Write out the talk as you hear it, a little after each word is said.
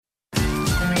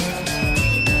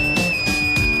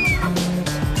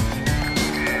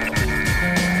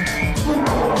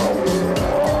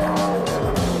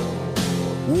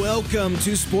Welcome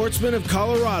to Sportsman of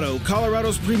Colorado,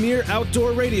 Colorado's premier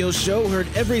outdoor radio show, heard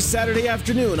every Saturday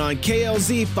afternoon on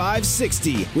KLZ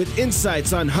 560, with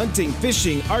insights on hunting,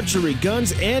 fishing, archery,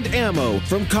 guns, and ammo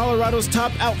from Colorado's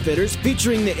top outfitters,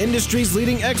 featuring the industry's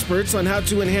leading experts on how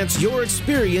to enhance your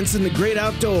experience in the great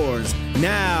outdoors.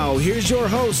 Now, here's your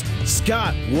host,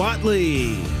 Scott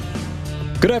Watley.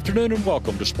 Good afternoon and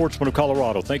welcome to Sportsman of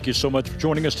Colorado. Thank you so much for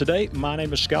joining us today. My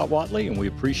name is Scott Watley, and we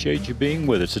appreciate you being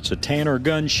with us. It's a Tanner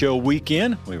Gun Show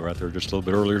weekend. We were out there just a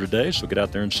little bit earlier today, so get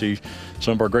out there and see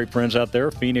some of our great friends out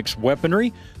there. Phoenix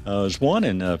Weaponry is one,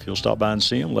 and if you'll stop by and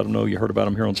see them, let them know you heard about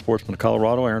them here on Sportsman of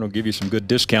Colorado. Aaron will give you some good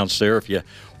discounts there if you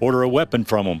order a weapon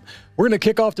from them. We're going to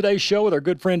kick off today's show with our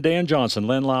good friend Dan Johnson,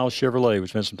 Len Lyle Chevrolet. We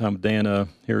spent some time with Dan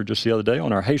here just the other day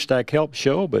on our Haystack Help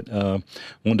show, but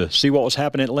wanted to see what was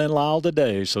happening at Len Lyle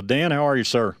today. So, Dan, how are you,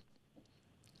 sir?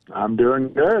 I'm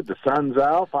doing good. The sun's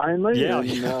out finally. Yeah,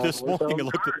 and,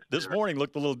 this morning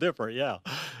looked a little different. Yeah,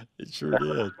 it sure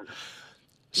did.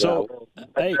 So,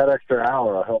 hey, that extra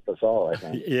hour will help us all, I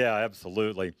think. Yeah,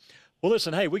 absolutely. Well,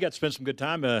 listen, hey, we got to spend some good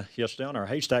time yesterday on our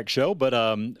Haystack show, but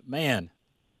man,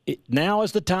 now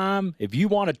is the time. If you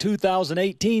want a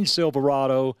 2018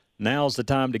 Silverado, now's the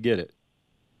time to get it.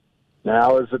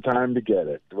 Now is the time to get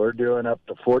it. We're doing up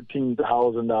to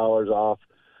 $14,000 off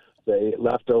the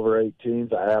leftover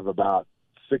 18s. I have about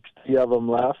 60 of them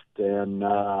left, and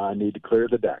I need to clear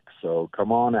the deck. So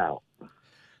come on out.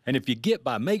 And if you get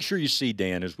by, make sure you see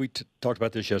Dan, as we talked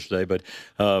about this yesterday, but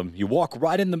you walk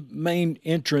right in the main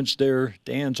entrance there.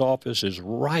 Dan's office is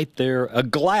right there, a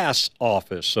glass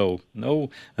office. So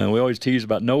no, we always tease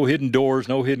about no hidden doors,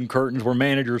 no hidden curtains where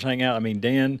managers hang out. I mean,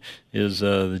 Dan is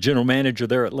the general manager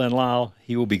there at Len Lyle.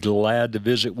 He will be glad to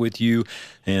visit with you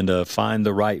and find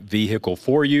the right vehicle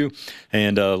for you.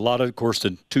 And a lot of course,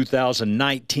 the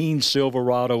 2019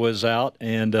 Silverado is out,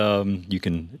 and you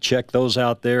can check those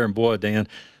out there. And boy, Dan,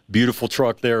 beautiful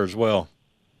truck there as well.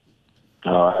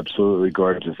 Oh, absolutely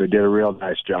gorgeous. They did a real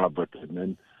nice job with it.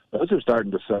 And those are starting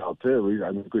to sell, too.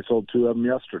 I think we sold 2 of them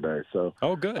yesterday. So,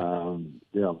 oh, good.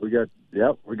 We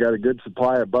got a good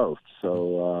supply of both.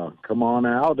 So come on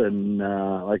out. And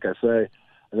like I say,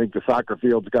 I think the soccer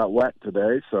fields got wet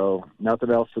today. So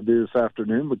nothing else to do this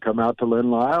afternoon but come out to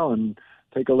Len Lyle and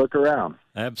take a look around.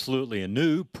 Absolutely. A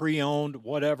new, pre-owned,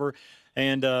 whatever.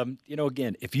 And,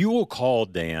 again, if you will call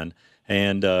Dan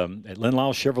and at Len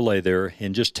Lyle Chevrolet there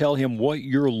and just tell him what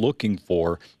you're looking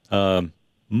for,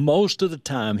 most of the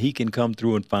time he can come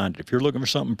through and find it. If you're looking for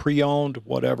something pre-owned,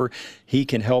 whatever, he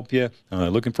can help you.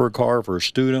 Looking for a car for a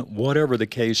student, whatever the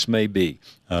case may be.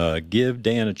 Give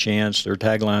Dan a chance. Their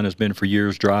tagline has been for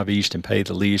years, drive east and pay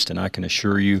the least, and I can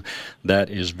assure you that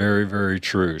is very, very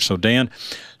true. So, Dan,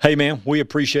 hey, man, we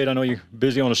appreciate it. I know you're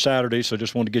busy on a Saturday, so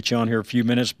just wanted to get you on here a few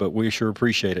minutes, but we sure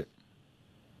appreciate it.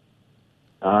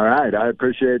 All right. I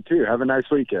appreciate it, too. Have a nice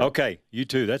weekend. Okay. You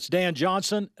too. That's Dan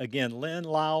Johnson. Again, Len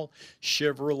Lyle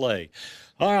Chevrolet.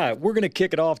 All right. We're going to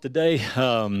kick it off today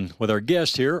with our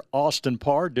guest here, Austin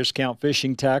Parr, Discount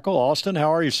Fishing Tackle. Austin,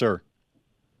 how are you, sir?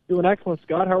 Doing excellent,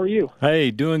 Scott. How are you?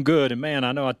 Hey, doing good. And, man,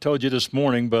 I know I told you this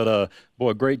morning, but,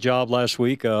 boy, great job last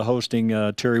week hosting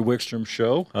Terry Wickstrom's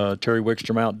show, Terry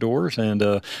Wickstrom Outdoors,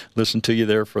 and listened to you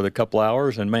there for the couple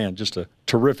hours. And, man, just a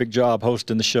terrific job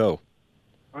hosting the show.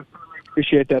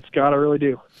 Appreciate that, Scott. I really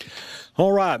do.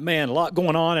 All right, man, a lot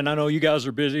going on, and I know you guys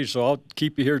are busy, so I'll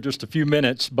keep you here just a few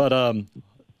minutes. But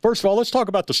first of all, let's talk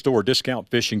about the store, Discount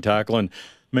Fishing Tackle. And,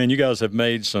 man, you guys have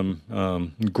made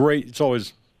some great – it's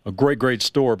always a great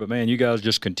store, but, man, you guys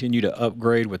just continue to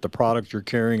upgrade with the products you're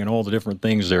carrying and all the different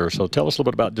things there. So tell us a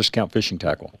little bit about Discount Fishing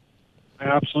Tackle.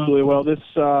 Absolutely. Well, this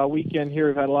weekend here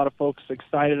we've had a lot of folks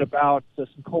excited about some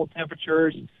cold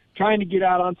temperatures, trying to get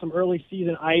out on some early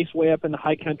season ice way up in the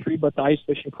high country, but the ice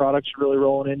fishing products are really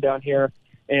rolling in down here.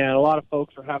 And a lot of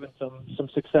folks are having some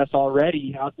success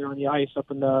already out there on the ice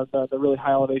up in the really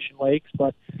high elevation lakes,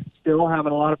 but still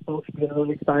having a lot of folks getting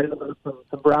really excited about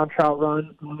some brown trout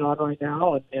runs going on right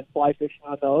now and fly fishing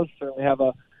on those. Certainly have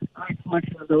a great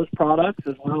selection of those products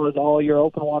as well as all your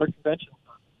open water conventional.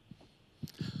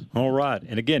 All right.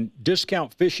 And again,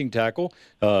 Discount Fishing Tackle,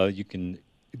 you can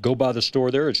go by the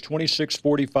store there. It's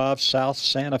 2645 South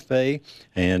Santa Fe,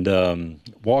 and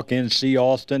walk in, see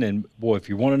Austin. And, boy, if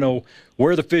you want to know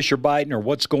where the fish are biting or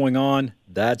what's going on,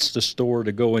 that's the store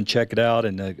to go and check it out.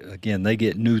 And, again, they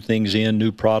get new things in,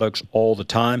 new products all the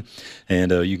time,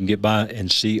 and you can get by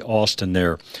and see Austin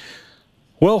there.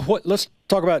 Well, let's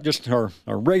talk about just our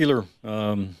regular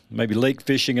maybe lake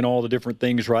fishing and all the different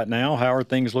things right now. How are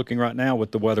things looking right now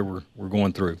with the weather we're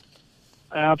going through?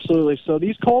 Absolutely. So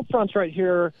these cold fronts right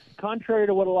here, contrary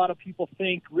to what a lot of people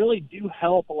think, really do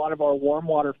help a lot of our warm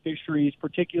water fisheries,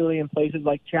 particularly in places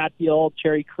like Chatfield,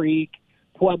 Cherry Creek,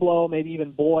 Pueblo, maybe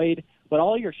even Boyd. But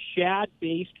all your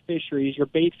shad-based fisheries, your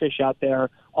bait fish out there,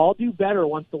 all do better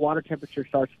once the water temperature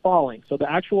starts falling. So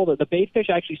the bait fish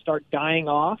actually start dying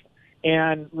off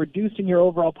and reducing your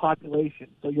overall population.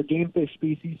 So your game fish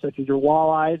species, such as your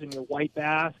walleyes and your white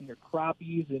bass and your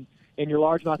crappies and your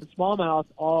largemouth and smallmouth,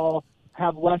 all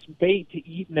have less bait to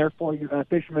eat, and therefore your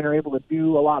fishermen are able to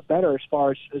do a lot better as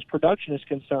far as production is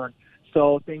concerned.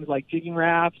 So things like jigging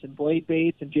wraps and blade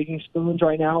baits and jigging spoons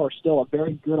right now are still a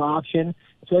very good option.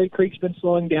 Cherry Creek's been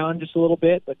slowing down just a little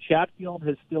bit, but Chatfield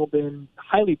has still been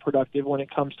highly productive when it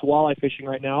comes to walleye fishing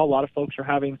right now. A lot of folks are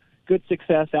having good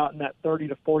success out in that 30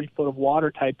 to 40 foot of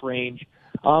water type range.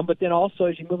 But then also,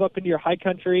 as you move up into your high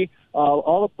country,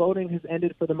 all of boating has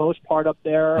ended for the most part up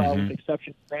there, with the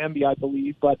exception of Granby, I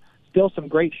believe. But still some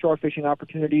great shore fishing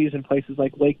opportunities in places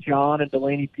like Lake John and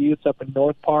Delaney Buttes up in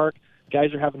North Park.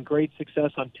 Guys are having great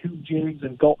success on tube jigs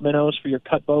and gulp minnows for your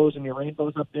cut bows and your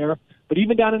rainbows up there. But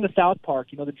even down in the South Park,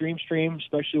 the Dream Stream,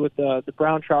 especially with the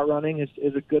brown trout running,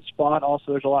 is a good spot.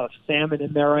 Also, there's a lot of salmon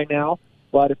in there right now.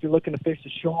 But if you're looking to fish the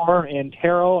shore, and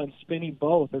Taro and Spinney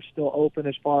both are still open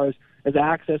as far as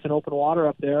access and open water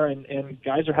up there, and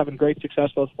guys are having great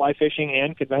success both fly fishing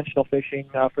and conventional fishing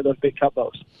for those big cut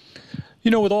bows.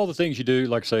 With all the things you do,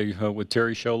 like say with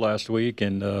Terry's show last week,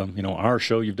 and our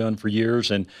show you've done for years,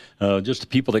 and just the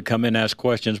people that come in and ask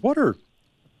questions, what are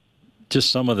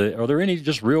just are there any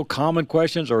just real common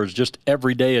questions, or is just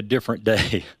every day a different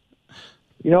day?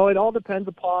 It all depends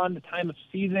upon the time of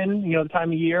season, the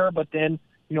time of year, but then,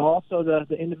 also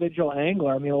the individual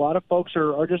angler. I mean, a lot of folks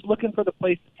are just looking for the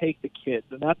place to take the kids,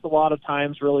 and that's a lot of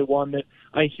times really one that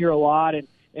I hear a lot,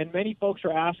 and many folks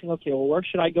are asking, okay, well, where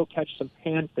should I go catch some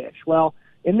panfish? Well,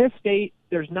 in this state,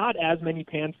 there's not as many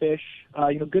panfish,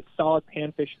 good solid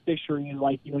panfish fisheries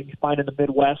like, you find in the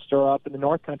Midwest or up in the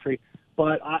North Country.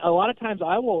 But a lot of times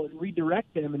I will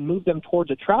redirect them and move them towards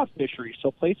a trout fishery.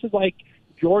 So places like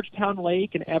Georgetown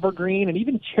Lake and Evergreen and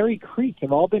even Cherry Creek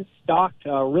have all been stocked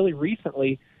really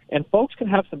recently, and folks can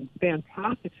have some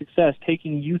fantastic success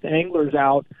taking youth anglers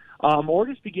out or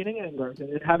just beginning anglers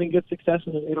and having good success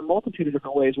in a multitude of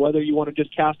different ways, whether you want to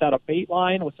just cast out a bait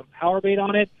line with some power bait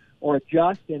on it or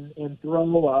adjust and throw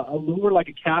a lure like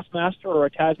a Castmaster or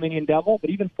a Tasmanian Devil, but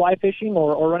even fly fishing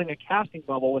or running a casting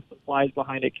bubble with some flies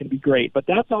behind it can be great. But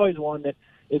that's always one that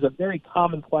is a very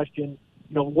common question.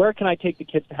 Where can I take the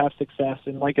kids to have success?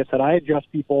 And like I said, I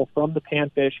adjust people from the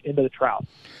panfish into the trout.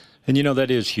 And,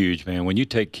 that is huge, man. When you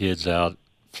take kids out,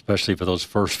 especially for those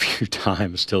first few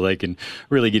times till they can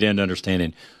really get into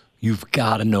understanding, you've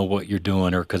got to know what you're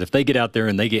doing. Or because if they get out there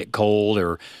and they get cold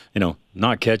or,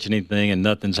 not catch anything and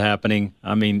nothing's happening,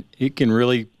 I mean, it can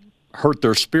really hurt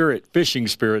their fishing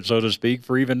spirit, so to speak,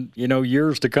 for even,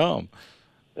 years to come.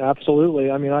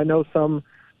 Absolutely. I mean, I know some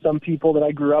people that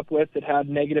I grew up with that had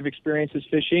negative experiences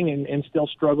fishing and still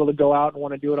struggle to go out and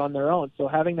want to do it on their own. So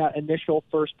having that initial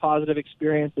first positive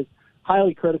experience is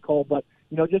highly critical. But,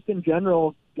 just in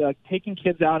general, taking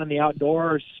kids out in the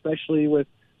outdoors, especially with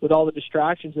all the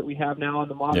distractions that we have now in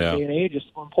the modern day and age, is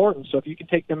so important. So if you can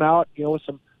take them out, with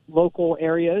some local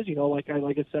areas, like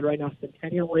I said right now,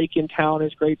 Centennial Lake in town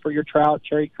is great for your trout.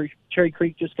 Cherry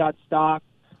Creek just got stocked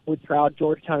with trout.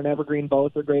 Georgetown and Evergreen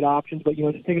both are great options. But,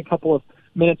 just take a couple of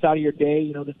minutes out of your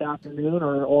day, this afternoon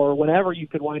or whenever you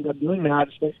could wind up doing that,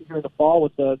 especially here in the fall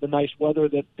with the nice weather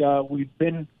that we've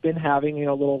been having,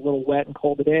 a little wet and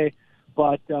cold today.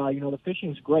 But, the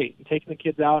fishing's great. And taking the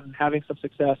kids out and having some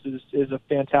success is a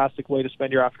fantastic way to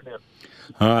spend your afternoon.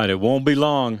 All right, it won't be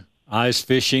long. Ice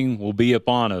fishing will be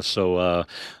upon us. So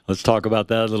let's talk about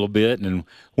that a little bit and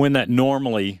when that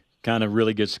normally kind of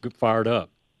really gets fired up.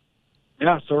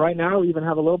 Yeah, so right now we even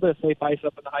have a little bit of safe ice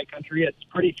up in the high country. It's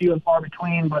pretty few and far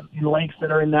between, but in lakes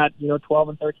that are in that 12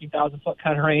 and 13,000 foot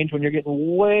kind of range, when you're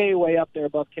getting way, way up there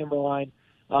above timberline,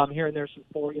 here and there's some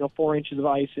 4 inches of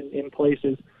ice in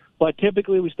places. But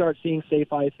typically we start seeing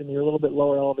safe ice in your little bit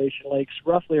lower elevation lakes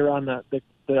roughly around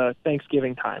the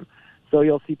Thanksgiving time. So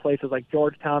you'll see places like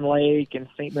Georgetown Lake and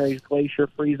St. Mary's Glacier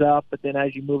freeze up, but then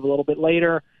as you move a little bit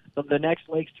later, the next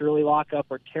lakes to really lock up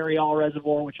are Tarryall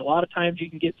Reservoir, which a lot of times you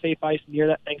can get safe ice near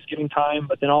that Thanksgiving time,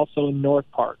 but then also in North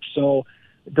Park. So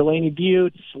Delaney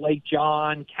Buttes, Lake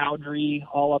John, Cowdrey,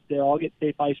 all up there, all get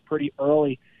safe ice pretty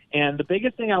early. And the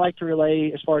biggest thing I like to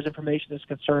relay as far as information is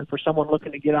concerned for someone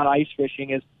looking to get out ice fishing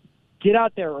is get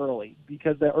out there early,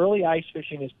 because the early ice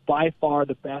fishing is by far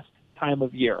the best time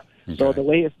of year. Okay. So the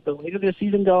later the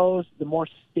season goes, the more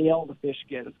stale the fish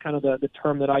get. It's kind of the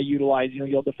term that I utilize.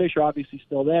 The fish are obviously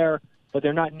still there, but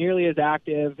they're not nearly as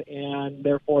active, and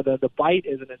therefore the bite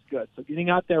isn't as good. So getting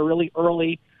out there really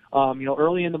early,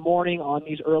 early in the morning on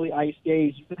these early ice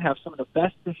days, you can have some of the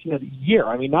best fishing of the year.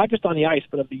 I mean, not just on the ice,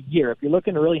 but of the year. If you're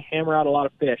looking to really hammer out a lot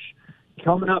of fish,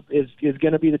 coming up is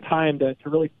going to be the time to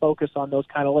really focus on those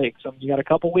kind of lakes. You got a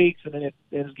couple weeks, and then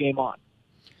it's game on.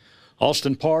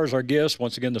 Austin Parr is our guest.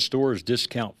 Once again, the store is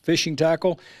Discount Fishing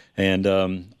Tackle. And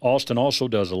Austin also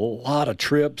does a lot of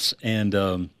trips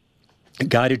and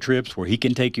guided trips where he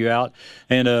can take you out.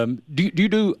 And do you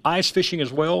do ice fishing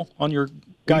as well on your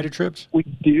guided trips? We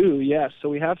do, yes. So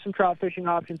we have some trout fishing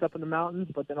options up in the mountains,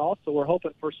 but then also we're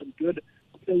hoping for some good,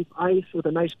 safe ice with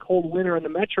a nice cold winter in the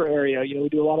metro area. We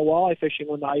do a lot of walleye fishing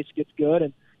when the ice gets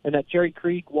good, and that Cherry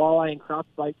Creek walleye and crappie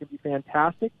bite can be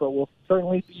fantastic, but we'll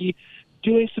certainly be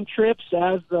doing some trips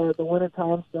as the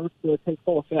wintertime starts to take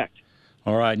full effect.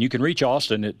 All right, and you can reach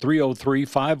Austin at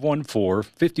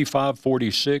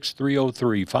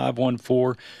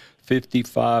 303-514-5546,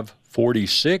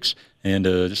 303-514-5546, and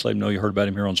just let him know you heard about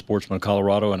him here on Sportsman of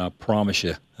Colorado, and I promise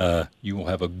you, you will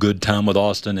have a good time with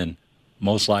Austin and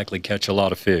most likely catch a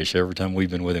lot of fish. Every time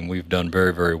we've been with him, we've done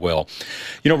very, very well.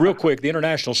 Real quick, the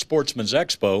International Sportsman's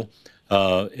Expo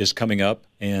is coming up,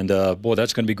 and boy,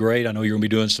 that's going to be great. I know you're going to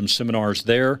be doing some seminars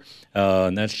there,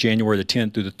 and that's January the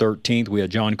 10th through the 13th. We had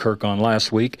John Kirk on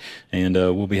last week, and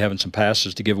we'll be having some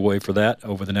passes to give away for that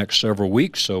over the next several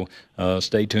weeks, so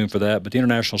stay tuned for that. But the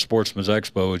International Sportsman's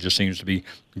Expo just seems to be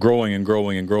growing and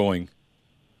growing and growing.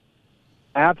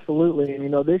 Absolutely,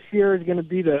 and this year is going to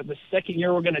be the second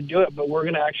year we're going to do it, but we're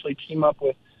going to actually team up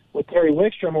with Terry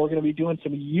Wickstrom, and we're going to be doing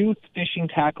some youth fishing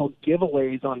tackle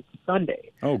giveaways on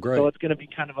Sunday. Oh, great. So it's going to be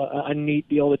kind of a neat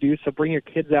deal to do. So bring your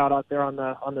kids out there on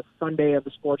the Sunday of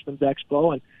the Sportsman's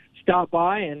Expo and stop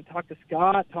by and talk to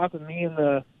Scott, talk with me in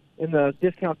the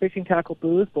Discount Fishing Tackle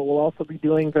booth, but we'll also be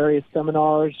doing various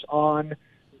seminars on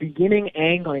beginning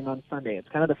angling on Sunday. It's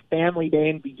kind of the family day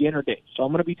and beginner day. So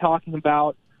I'm going to be talking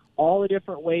about all the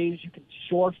different ways you can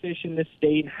shore fish in this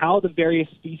state and how the various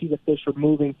species of fish are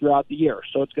moving throughout the year.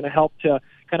 So it's going to help to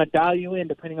kind of dial you in,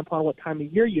 depending upon what time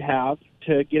of year you have,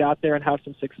 to get out there and have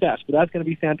some success. But that's going to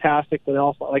be fantastic. But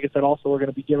also, like I said, we're going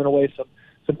to be giving away some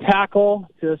tackle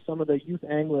to some of the youth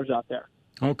anglers out there.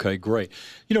 Okay, great.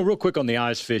 Real quick on the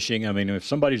ice fishing, I mean, if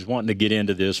somebody's wanting to get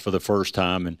into this for the first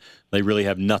time and they really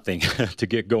have nothing to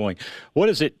get going, what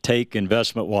does it take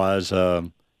investment-wise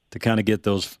to kind of get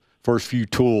those first few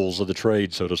tools of the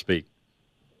trade, so to speak?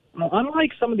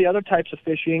 Unlike some of the other types of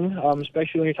fishing,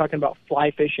 especially when you're talking about fly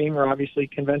fishing or obviously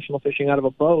conventional fishing out of a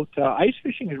boat, ice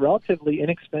fishing is relatively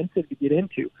inexpensive to get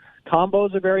into.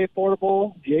 Combos are very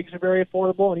affordable, jigs are very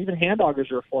affordable, and even hand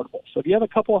augers are affordable. So if you have a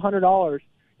couple of $100,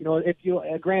 if you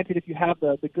granted if you have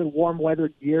the good warm weather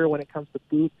gear when it comes to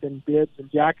boots and bibs and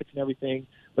jackets and everything,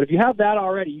 but if you have that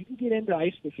already, you can get into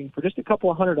ice fishing for just a couple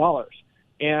of $100.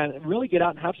 And really get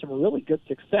out and have some really good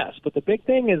success. But the big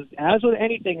thing is, as with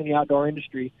anything in the outdoor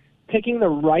industry, picking the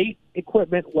right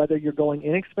equipment, whether you're going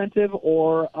inexpensive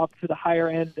or up to the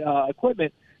higher-end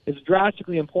equipment, is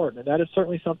drastically important. And that is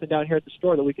certainly something down here at the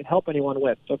store that we can help anyone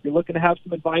with. So if you're looking to have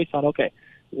some advice on, okay,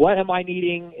 what am I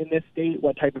needing in this state?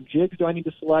 What type of jigs do I need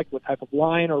to select? What type of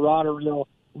line or rod or reel?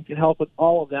 We can help with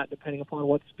all of that depending upon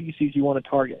what species you want to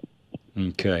target.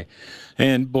 Okay.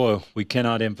 And, boy, we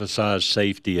cannot emphasize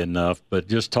safety enough, but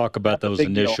just talk about those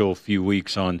initial few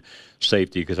weeks on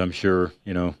safety, because I'm sure,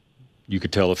 you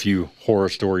could tell a few horror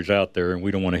stories out there, and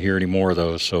we don't want to hear any more of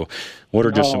those. So what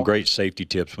are just some great safety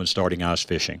tips when starting ice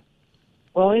fishing?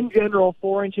 Well, in general,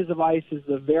 4 inches of ice is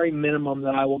the very minimum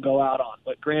that I will go out on.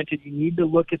 But granted, you need to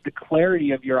look at the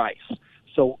clarity of your ice.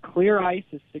 So clear ice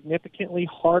is significantly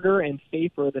harder and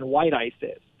safer than white ice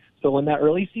is. So when that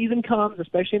early season comes,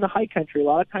 especially in the high country, a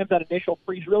lot of times that initial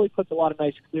freeze really puts a lot of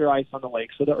nice clear ice on the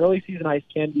lake. So the early season ice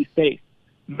can be safe.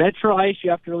 Metro ice you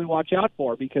have to really watch out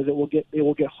for, because it will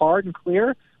get hard and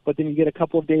clear, but then you get a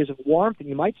couple of days of warmth and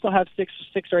you might still have 6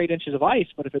 or 8 inches of ice,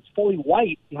 but if it's fully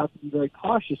white, you have to be very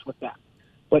cautious with that.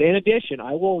 But in addition,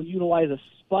 I will utilize a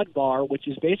spud bar, which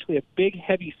is basically a big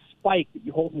heavy spike that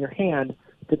you hold in your hand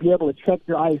to be able to check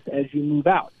your ice as you move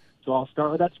out. So I'll start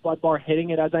with that spud bar,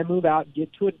 hitting it as I move out,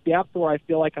 get to a depth where I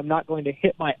feel like I'm not going to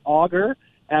hit my auger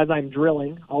as I'm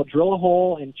drilling. I'll drill a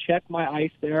hole and check my ice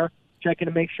there, checking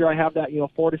to make sure I have that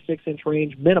 4 to 6 inch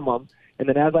range minimum. And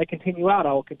then as I continue out,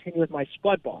 I will continue with my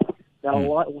spud bar.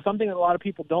 Now, something that a lot of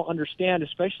people don't understand,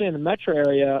 especially in the metro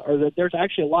area, are that there's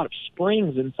actually a lot of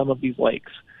springs in some of these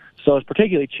lakes. So it's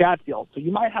particularly Chatfield. So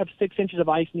you might have 6 inches of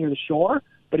ice near the shore,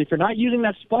 but if you're not using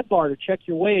that spud bar to check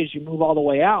your way as you move all the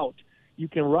way out, you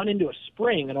can run into a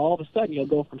spring, and all of a sudden you'll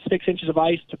go from 6 inches of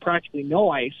ice to practically no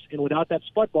ice, and without that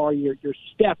spud bar, your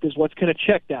step is what's going to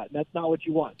check that, and that's not what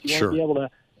you want. You want to be able to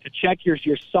check your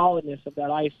solidness of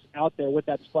that ice out there with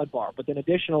that spud bar. But then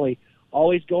additionally,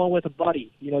 always going with a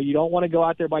buddy. You don't want to go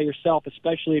out there by yourself,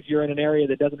 especially if you're in an area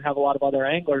that doesn't have a lot of other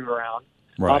anglers around.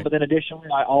 Right. But then additionally,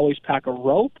 I always pack a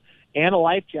rope and a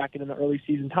life jacket in the early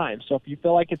season time. So if you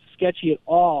feel like it's sketchy at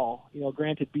all,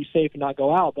 granted, be safe and not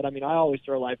go out. But, I always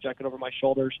throw a life jacket over my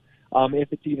shoulders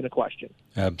if it's even a question.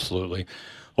 Absolutely.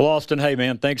 Well, Austin, hey,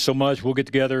 man, thanks so much. We'll get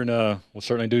together, and we'll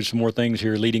certainly do some more things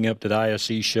here leading up to the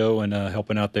ISE show and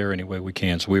helping out there any way we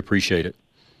can. So we appreciate it.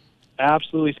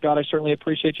 Absolutely, Scott. I certainly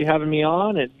appreciate you having me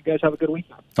on, and you guys have a good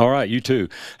weekend. All right, you too.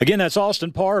 Again, that's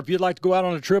Austin Parr. If you'd like to go out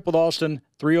on a trip with Austin,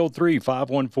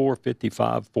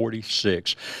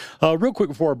 303-514-5546. Real quick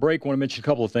before our break, I want to mention a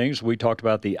couple of things. We talked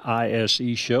about the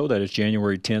ISE show. That is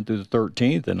January 10th through the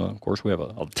 13th. And, of course, we have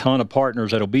a ton of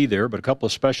partners that will be there. But a couple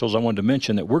of specials I wanted to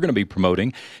mention that we're going to be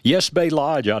promoting. Yes Bay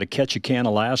Lodge out of Ketchikan,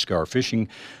 Alaska, our fishing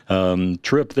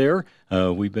trip there.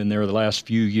 We've been there the last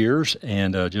few years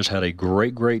and just had a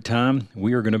great time.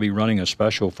 We are going to be running a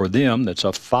special for them that's a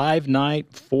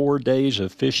 5-night, 4 days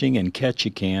of fishing in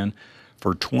Ketchikan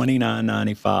for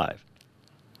 $29.95.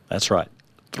 That's right,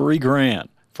 $3,000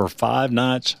 for 5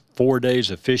 nights, 4 days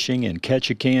of fishing in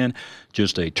Ketchikan.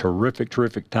 Just a terrific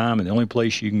time, and the only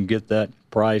place you can get that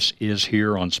price is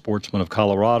here on Sportsman of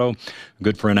Colorado.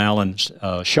 Good friend Alan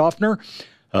Schaffner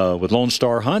with Lone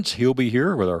Star Hunts. He'll be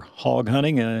here with our hog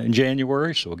hunting in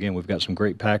January. So, again, we've got some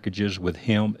great packages with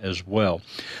him as well.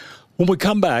 When we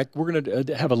come back, we're going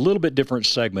to have a little bit different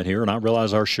segment here, and I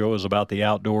realize our show is about the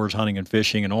outdoors, hunting and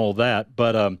fishing and all that,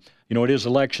 but, it is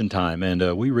election time,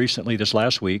 and we recently, this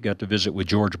last week, got to visit with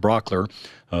George Brauchler.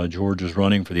 George is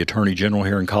running for the Attorney General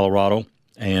here in Colorado,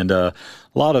 and a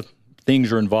lot of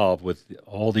things are involved with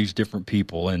all these different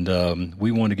people, and we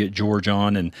want to get George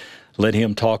on and let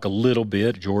him talk a little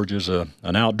bit. George is an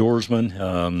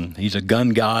outdoorsman. He's a gun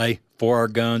guy for our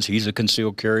guns. He's a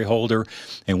concealed carry holder,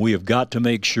 and we have got to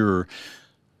make sure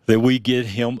that we get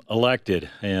him elected.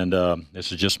 And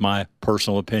this is just my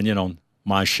personal opinion on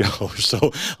my show,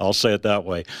 so I'll say it that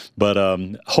way. But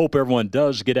hope everyone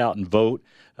does get out and vote.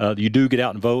 You do get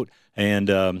out and vote.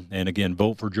 And again,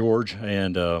 vote for George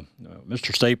and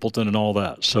Mr. Stapleton and all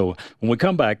that. So when we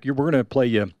come back, we're going to play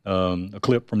you a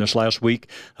clip from this last week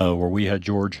where we had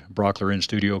George Brauchler in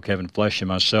studio, Kevin Flesh and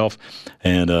myself,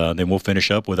 and then we'll finish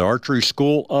up with Archery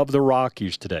School of the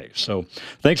Rockies today. So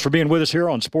thanks for being with us here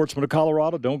on Sportsman of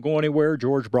Colorado. Don't go anywhere.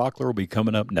 George Brauchler will be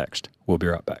coming up next. We'll be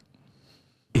right back.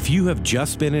 If you have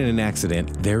just been in an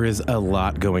accident, there is a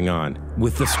lot going on.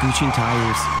 With the screeching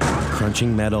tires,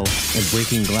 crunching metal, and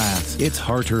breaking glass, it's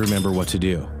hard to remember what to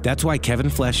do. That's why Kevin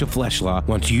Flesh of Flesh Law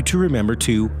wants you to remember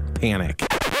to panic.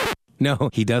 No,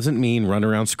 he doesn't mean run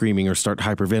around screaming or start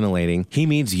hyperventilating. He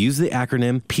means use the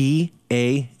acronym PANIC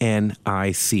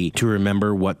to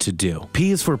remember what to do.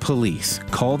 P is for police.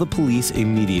 Call the police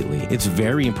immediately. It's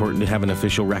very important to have an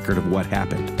official record of what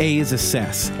happened. A is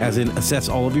assess, as in assess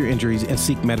all of your injuries and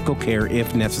seek medical care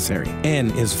if necessary.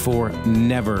 N is for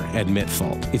never admit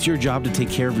fault. It's your job to take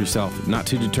care of yourself, not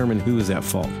to determine who is at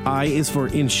fault. I is for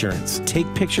insurance.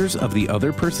 Take pictures of the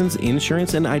other person's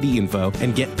insurance and ID info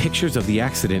and get pictures of the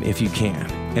accident if you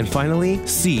can. And finally,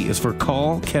 C is for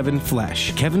call Kevin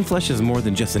Flesh. Kevin Flesh is more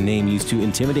than just a name used to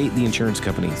intimidate the insurance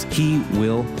companies. He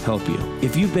will help you.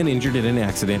 If you've been injured in an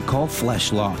accident, call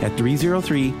Flesh Law at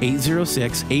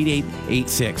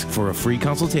 303-806-8886 for a free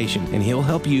consultation, and he'll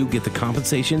help you get the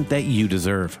compensation that you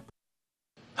deserve.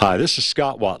 Hi, this is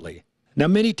Scott Watley. Now,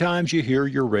 many times you hear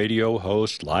your radio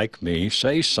host like me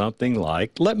say something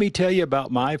like, let me tell you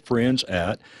about my friends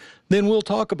at... Then we'll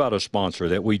talk about a sponsor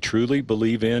that we truly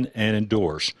believe in and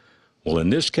endorse. Well, in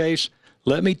this case,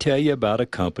 let me tell you about a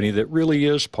company that really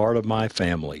is part of my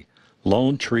family,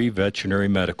 Lone Tree Veterinary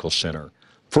Medical Center.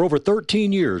 For over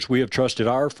 13 years, we have trusted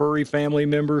our furry family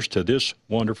members to this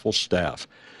wonderful staff.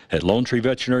 At Lone Tree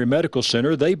Veterinary Medical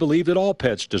Center, they believe that all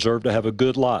pets deserve to have a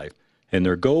good life, and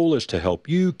their goal is to help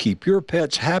you keep your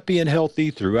pets happy and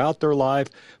healthy throughout their life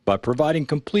by providing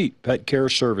complete pet care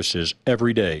services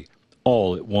every day,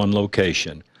 all at one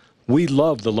location. We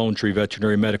love the Lone Tree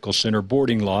Veterinary Medical Center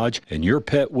boarding lodge, and your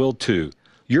pet will too.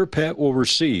 Your pet will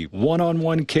receive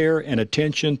one-on-one care and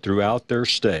attention throughout their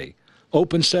stay.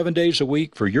 Open 7 days a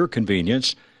week for your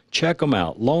convenience. Check them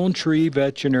out. Lone Tree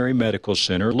Veterinary Medical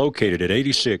Center, located at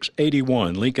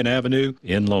 8681 Lincoln Avenue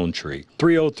in Lone Tree.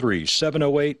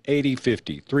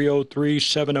 303-708-8050.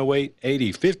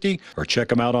 303-708-8050. Or check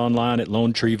them out online at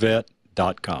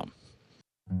LoneTreeVet.com.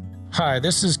 Hi,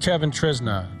 this is Kevin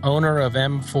Trisna, owner of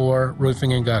M4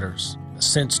 Roofing and Gutters.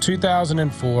 Since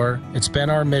 2004, it's been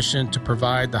our mission to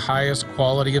provide the highest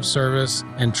quality of service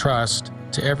and trust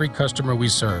to every customer we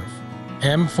serve.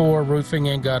 M4 Roofing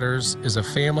and Gutters is a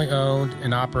family-owned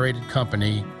and operated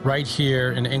company right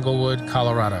here in Englewood,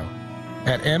 Colorado.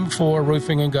 At M4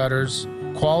 Roofing and Gutters,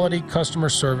 quality customer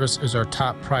service is our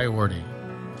top priority.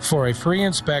 For a free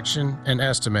inspection and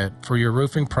estimate for your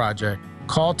roofing project,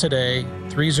 call today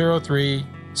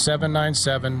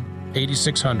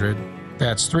 303-797-8600.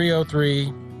 That's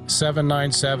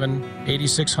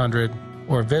 303-797-8600,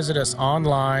 or visit us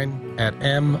online at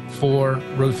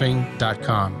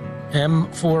m4roofing.com.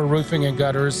 M4 Roofing and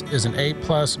Gutters is an A+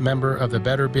 member of the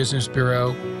Better Business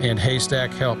Bureau and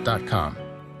HaystackHelp.com.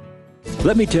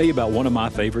 Let me tell you about one of my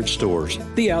favorite stores,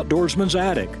 The Outdoorsman's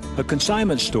Attic, a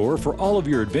consignment store for all of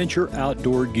your adventure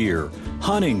outdoor gear.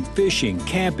 Hunting, fishing,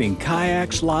 camping,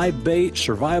 kayaks, live bait,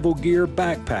 survival gear,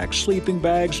 backpacks, sleeping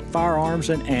bags,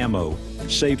 firearms, and ammo.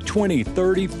 Save 20,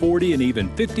 30, 40, and even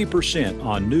 50%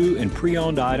 on new and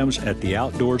pre-owned items at The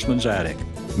Outdoorsman's Attic.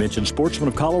 Mention Sportsman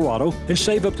of Colorado and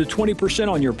save up to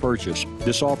 20% on your purchase.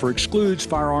 This offer excludes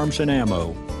firearms and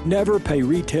ammo. Never pay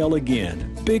retail again.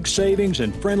 Big savings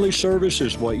and friendly service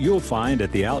is what you'll find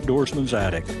at The Outdoorsman's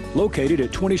Attic, located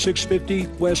at 2650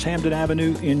 West Hampton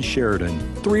Avenue in Sheridan.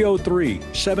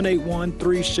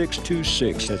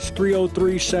 303-781-3626. That's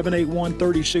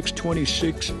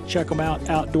 303-781-3626. Check them out,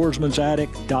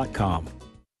 outdoorsmansattic.com.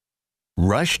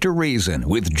 Rush to Reason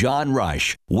with John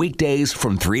Rush. Weekdays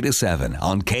from 3 to 7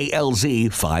 on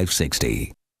KLZ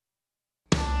 560.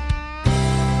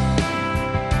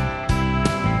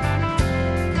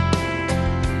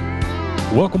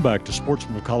 Welcome back to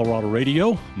Sportsman of Colorado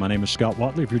Radio. My name is Scott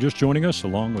Watley, if you're just joining us,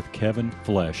 along with Kevin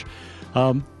Flesh.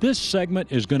 This segment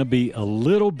is going to be a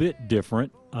little bit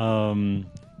different.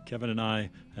 Kevin and I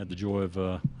had the joy.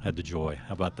 How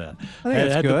about that? I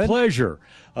think had good. The pleasure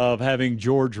of having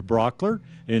George Brockler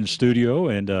in studio,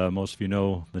 and most of you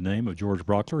know the name of George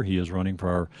Brockler. He is running for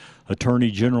our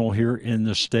Attorney General here in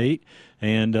the state.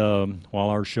 And while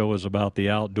our show is about the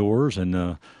outdoors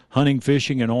and hunting,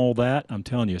 fishing, and all that, I'm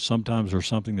telling you, sometimes there's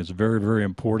something that's very, very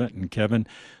important. And Kevin,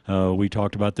 we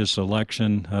talked about this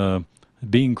election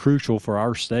being crucial for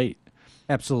our state.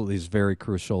 Absolutely, is very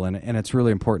crucial, and it's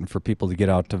really important for people to get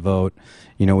out to vote.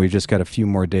 You know, we've just got a few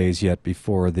more days yet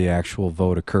before the actual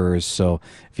vote occurs. So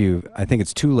I think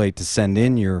it's too late to send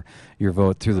in your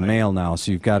vote through the mail now.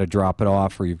 So you've got to drop it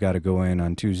off, or you've got to go in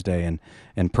on Tuesday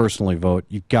and personally vote.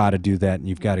 You've got to do that, and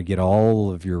you've got to get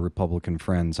all of your Republican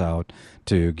friends out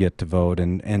to get to vote.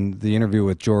 And the interview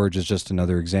with George is just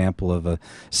another example of a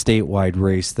statewide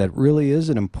race that really is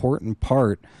an important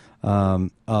part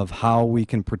of how we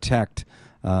can protect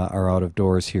our out of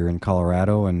doors here in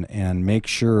Colorado and make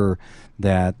sure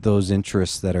that those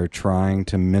interests that are trying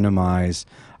to minimize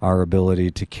our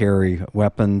ability to carry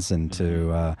weapons and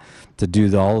to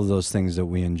do all of those things that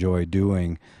we enjoy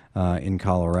doing in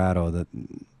Colorado, that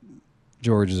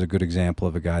George is a good example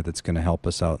of a guy that's going to help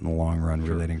us out in the long run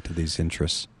relating to these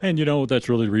interests. And, you know, that's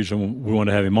really the reason we want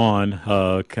to have him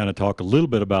on, kind of talk a little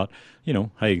bit about, you know,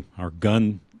 hey, our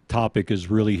gun topic is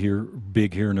really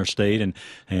big here in our state, and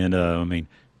I mean,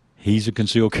 he's a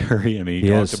concealed carry. I mean, he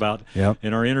talked about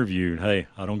in our interview, hey,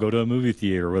 I don't go to a movie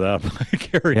theater without my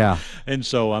carry. Yeah. And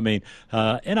so, I mean,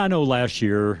 and I know last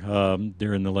year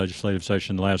during the legislative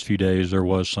session, the last few days, there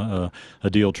was a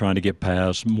deal trying to get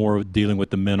passed, more dealing with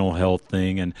the mental health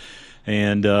thing,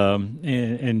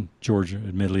 and George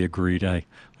admittedly agreed. Hey,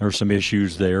 there are some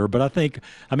issues there, but I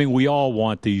mean, we all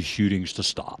want these shootings to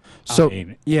stop. So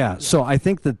so I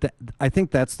think I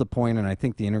think that's the point, and I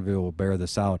think the interview will bear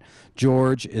this out.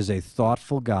 George is a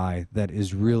thoughtful guy that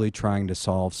is really trying to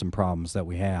solve some problems that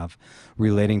we have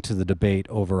relating to the debate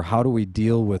over how do we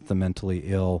deal with the mentally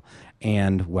ill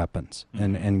and weapons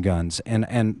and guns,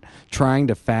 and trying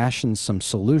to fashion some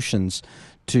solutions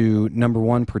to, number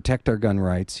one, protect our gun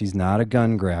rights. He's not a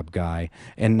gun grab guy.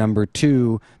 And number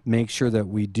two, make sure that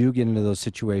we do get into those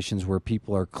situations where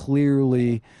people are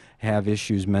clearly have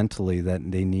issues mentally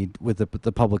that they need,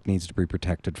 the public needs to be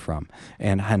protected from,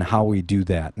 and how we do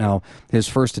that. Now, his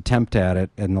first attempt at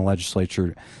it in the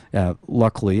legislature,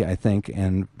 luckily, I think,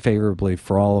 and favorably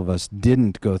for all of us,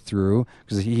 didn't go through,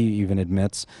 because he even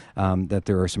admits that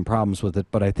there are some problems with it.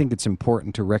 But I think it's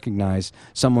important to recognize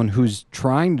someone who's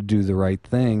trying to do the right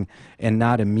thing and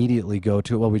not immediately go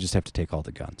to, well, we just have to take all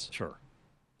the guns. Sure.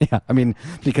 Yeah, I mean,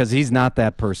 because he's not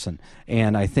that person.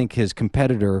 And I think his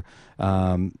competitor,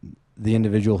 the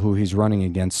individual who he's running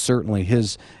against, certainly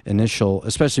his initial,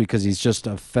 especially because he's just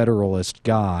a federalist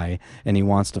guy and he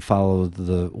wants to follow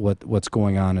what's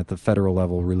going on at the federal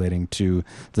level relating to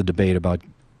the debate about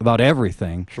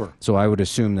everything. Sure. So I would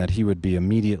assume that he would be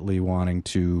immediately wanting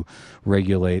to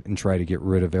regulate and try to get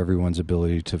rid of everyone's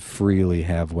ability to freely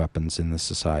have weapons in this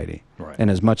society. Right. And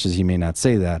as much as he may not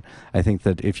say that, I think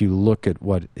that if you look at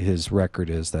what his record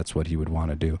is, that's what he would want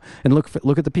to do. And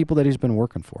look at the people that he's been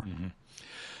working for. Mm-hmm.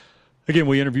 Again,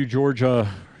 we interviewed George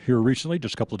here recently,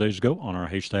 just a couple of days ago, on our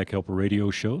Haystack Helper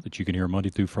radio show that you can hear Monday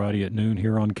through Friday at noon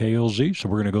here on KLZ. So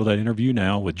we're going to go to that interview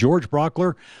now with George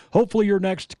Brauchler, hopefully your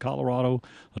next Colorado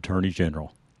Attorney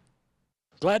General.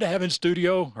 Glad to have in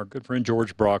studio our good friend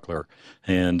George Brauchler.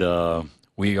 And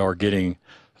we are getting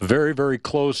very, very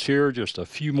close here, just a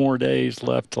few more days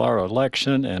left till our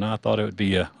election, and I thought it would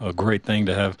be a great thing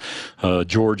to have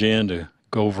George in to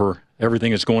go over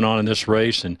everything that's going on in this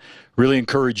race and really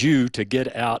encourage you to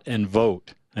get out and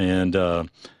vote. And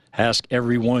ask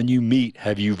everyone you meet,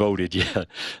 have you voted yet?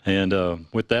 And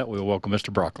with that, we'll welcome Mr.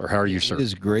 Brauchler. How are you, sir? It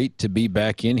is great to be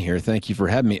back in here. Thank you for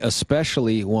having me,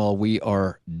 especially while we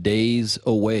are days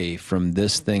away from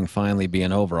this thing finally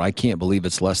being over. I can't believe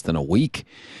it's less than a week,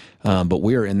 but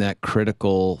we are in that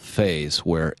critical phase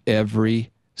where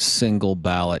every single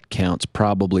ballot counts,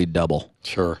 probably double.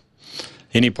 Sure.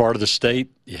 Any part of the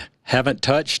state you haven't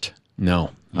touched?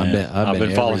 No. I've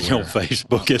been following you on everywhere.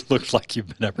 Facebook. It looks like you've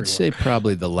been everywhere. I'd say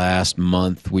probably the last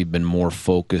month we've been more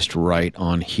focused right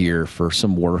on here for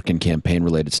some work and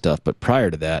campaign-related stuff. But prior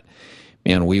to that,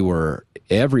 man, we were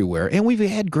everywhere, and we've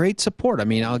had great support. I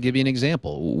mean, I'll give you an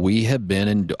example. I've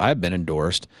been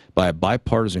endorsed by a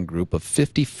bipartisan group of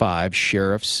 55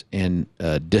 sheriffs and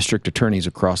district attorneys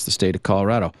across the state of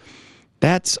Colorado.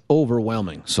 That's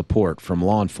overwhelming support from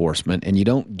law enforcement, and you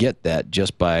don't get that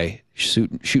just by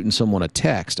shooting someone a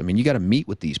text. I mean, you got to meet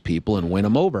with these people and win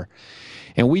them over.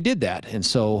 And we did that. And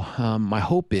so my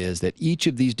hope is that each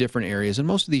of these different areas, and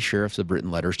most of these sheriffs have written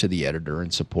letters to the editor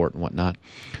and support and whatnot,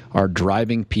 are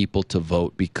driving people to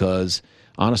vote because,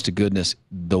 honest to goodness,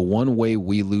 the one way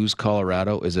we lose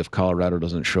Colorado is if Colorado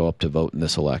doesn't show up to vote in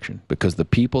this election. Because the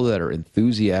people that are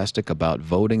enthusiastic about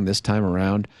voting this time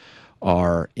around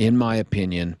are, in my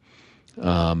opinion,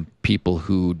 people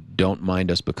who don't mind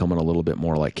us becoming a little bit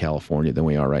more like California than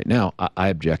we are right now. I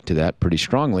object to that pretty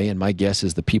strongly, and my guess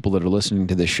is the people that are listening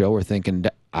to this show are thinking,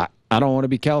 I don't want to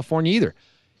be California either.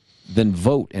 Then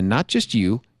vote, and not just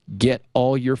you. Get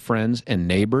all your friends and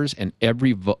neighbors and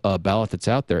every ballot that's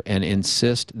out there and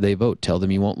insist they vote. Tell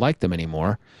them you won't like them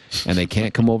anymore, and they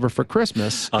can't come over for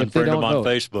Christmas if they don't them on vote.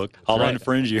 Facebook. I'll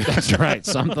unfriend you. That's right,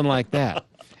 something like that.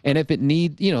 And if it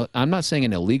I'm not saying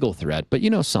an illegal threat, but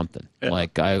something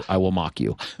like I will mock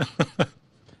you.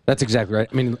 That's exactly right.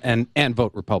 I mean, and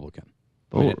vote Republican.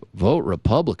 Vote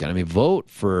Republican. I mean, vote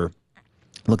for,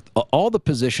 look, all the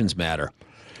positions matter.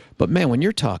 But, man, when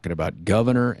you're talking about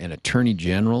governor and attorney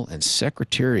general and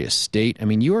secretary of state, I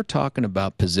mean, you are talking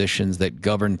about positions that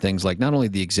govern things like not only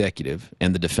the executive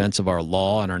and the defense of our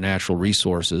law and our natural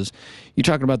resources. You're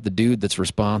talking about the dude that's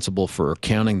responsible for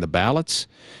counting the ballots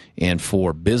and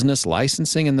for business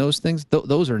licensing and those things.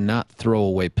 Those are not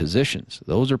throwaway positions.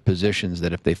 Those are positions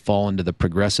that if they fall into the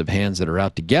progressive hands that are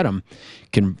out to get them,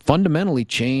 can fundamentally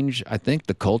change, I think,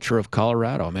 the culture of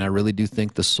Colorado. I mean, I really do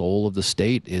think the soul of the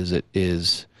state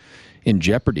is in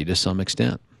jeopardy to some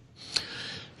extent.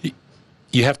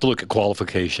 You have to look at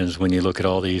qualifications when you look at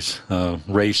all these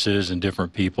races and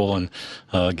different people. And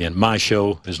again, my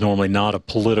show is normally not a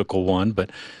political one, but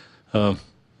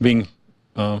being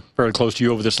fairly close to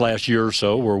you over this last year or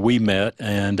so where we met,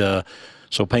 and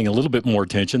so paying a little bit more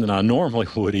attention than I normally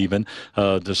would even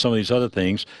to some of these other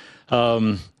things.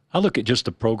 I look at just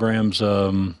the programs,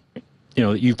 that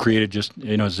you created just,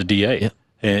 as a DA. Yeah.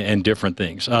 And different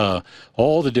things,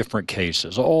 all the different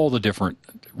cases, all the different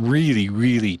really,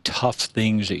 really tough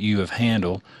things that you have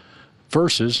handled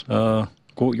versus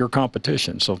your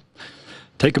competition. So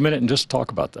take a minute and just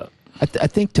talk about that. I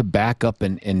think to back up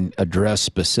and address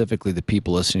specifically the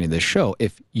people listening to this show,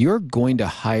 if you're going to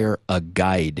hire a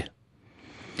guide,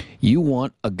 you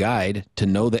want a guide to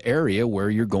know the area where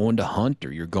you're going to hunt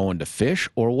or you're going to fish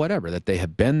or whatever, that they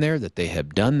have been there, that they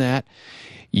have done that.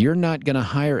 You're not going to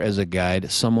hire as a guide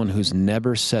someone who's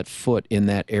never set foot in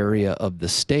that area of the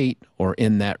state or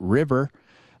in that river,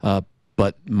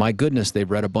 but my goodness,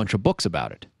 they've read a bunch of books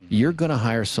about it. You're going to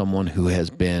hire someone who has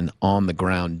been on the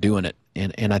ground doing it.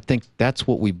 And I think that's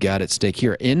what we've got at stake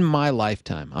here. In my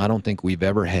lifetime, I don't think we've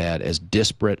ever had as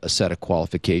disparate a set of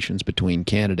qualifications between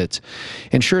candidates.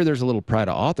 And sure, there's a little pride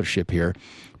of authorship here.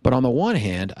 But on the one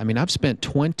hand, I mean, I've spent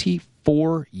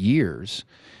 24 years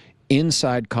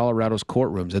inside Colorado's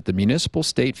courtrooms at the municipal,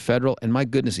 state, federal, and my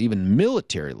goodness, even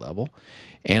military level.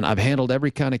 And I've handled every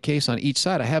kind of case on each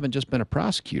side. I haven't just been a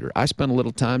prosecutor. I spent a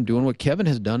little time doing what Kevin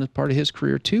has done as part of his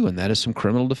career too, and that is some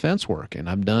criminal defense work. And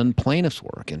I've done plaintiff's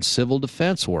work and civil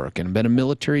defense work and been a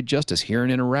military justice here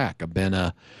and in Iraq. I've been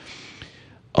a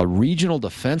regional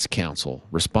defense counsel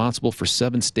responsible for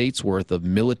 7 states worth of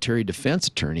military defense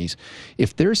attorneys.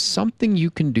 If there's something you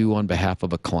can do on behalf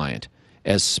of a client,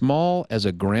 as small as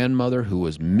a grandmother who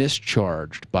was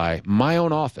mischarged by my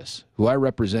own office, who I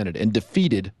represented, and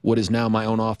defeated what is now my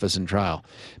own office in trial,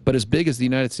 but as big as the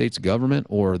United States government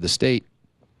or the state,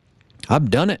 I've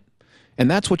done it.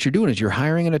 And that's what you're doing, is you're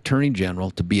hiring an attorney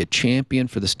general to be a champion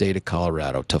for the state of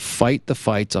Colorado, to fight the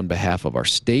fights on behalf of our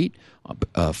state,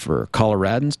 for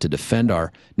Coloradans, to defend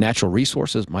our natural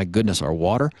resources, my goodness, our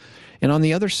water. And on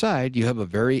the other side, you have a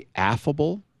very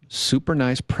affable, super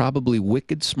nice, probably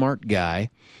wicked smart guy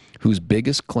whose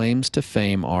biggest claims to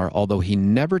fame are, although he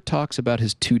never talks about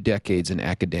his 2 decades in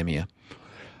academia,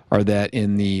 are that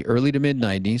in the early to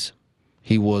mid-'90s,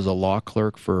 he was a law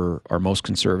clerk for our most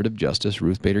conservative justice,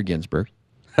 Ruth Bader Ginsburg.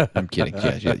 I'm kidding.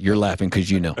 Yeah, you're laughing because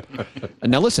you know.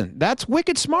 Now listen, that's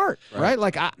wicked smart, right?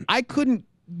 Like I couldn't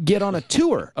get on a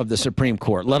tour of the Supreme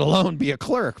Court, let alone be a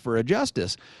clerk for a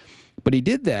justice. But he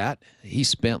did that. He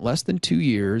spent less than 2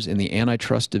 years in the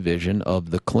antitrust division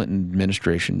of the Clinton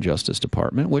administration Justice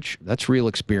Department, which that's real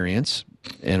experience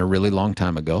and a really long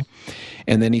time ago.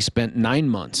 And then he spent 9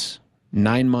 months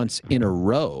in a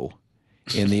row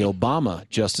in the Obama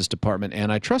Justice Department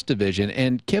antitrust division.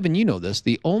 And Kevin, you know this,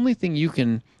 the only thing you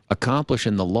can accomplish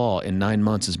in the law in 9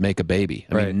 months is make a baby.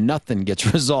 I mean, nothing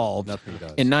gets resolved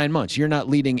in 9 months. You're not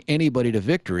leading anybody to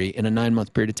victory in a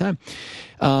 9-month period of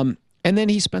time. And then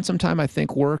he spent some time, I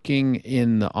think, working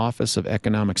in the Office of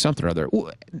Economic something or other.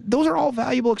 Those are all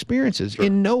valuable experiences. Sure.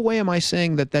 In no way am I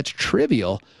saying that that's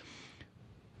trivial,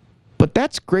 but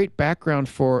that's great background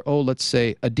for, let's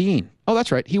say, a dean. Oh,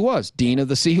 that's right. He was dean of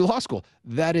the CU Law School.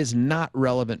 That is not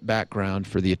relevant background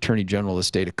for the Attorney General of the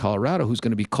state of Colorado, who's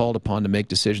going to be called upon to make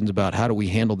decisions about how do we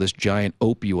handle this giant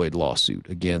opioid lawsuit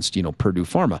against, Purdue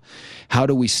Pharma. How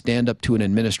do we stand up to an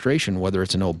administration, whether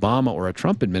it's an Obama or a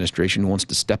Trump administration, who wants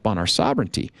to step on our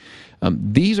sovereignty?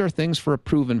 These are things for a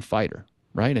proven fighter,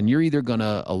 right? And you're either going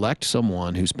to elect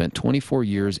someone who spent 24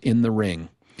 years in the ring,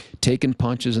 taking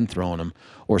punches and throwing them,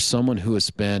 or someone who has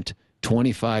spent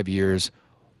 25 years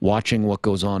watching what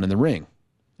goes on in the ring.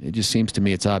 It just seems to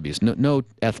me it's obvious. No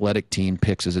athletic team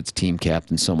picks as its team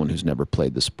captain someone who's never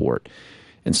played the sport.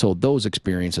 And so those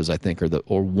experiences, I think, are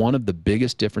one of the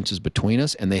biggest differences between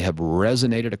us, and they have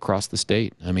resonated across the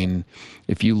state. I mean,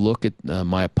 if you look at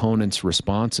my opponent's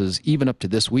responses, even up to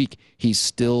this week, he's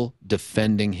still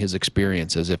defending his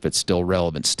experience as if it's still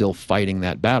relevant, still fighting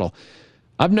that battle.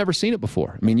 I've never seen it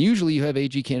before. I mean, usually you have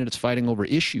AG candidates fighting over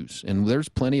issues, and there's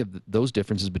plenty of those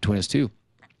differences between us too.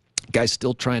 Guy's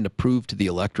still trying to prove to the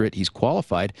electorate he's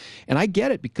qualified. And I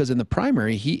get it, because in the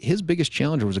primary, his biggest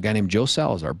challenger was a guy named Joe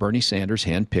Salazar, Bernie Sanders'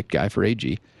 hand-picked guy for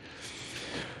AG.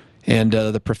 And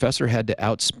the professor had to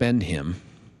outspend him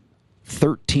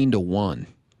 13-1,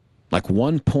 like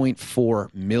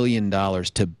 $1.4 million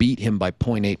to beat him by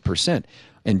 0.8%.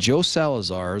 And Joe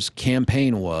Salazar's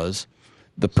campaign was,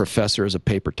 the professor is a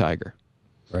paper tiger.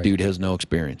 Right. Dude has no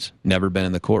experience, never been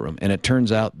in the courtroom. And it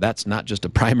turns out that's not just a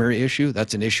primary issue,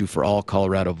 that's an issue for all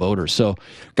Colorado voters. So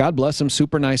God bless him,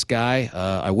 super nice guy.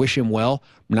 I wish him well.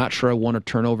 I'm not sure I want to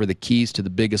turn over the keys to the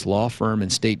biggest law firm in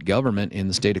state government in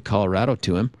the state of Colorado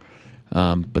to him.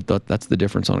 But that's the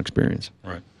difference on experience.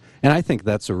 Right. And I think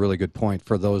that's a really good point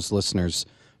for those listeners.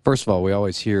 First of all, we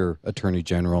always hear Attorney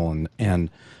General, and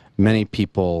many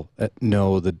people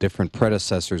know the different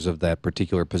predecessors of that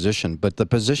particular position. But the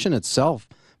position itself,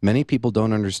 many people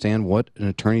don't understand what an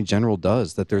attorney general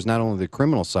does, that there's not only the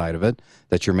criminal side of it,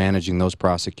 that you're managing those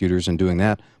prosecutors and doing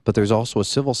that, but there's also a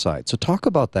civil side. So talk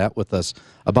about that with us,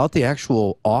 about the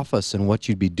actual office and what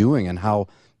you'd be doing and how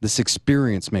this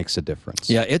experience makes a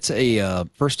difference. Yeah, it's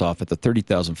first off, at the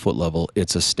 30,000-foot level,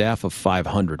 it's a staff of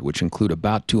 500, which include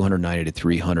about 290 to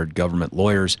 300 government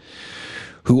lawyers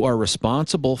who are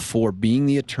responsible for being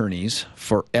the attorneys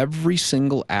for every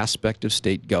single aspect of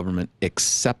state government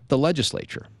except the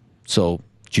legislature. So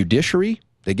judiciary,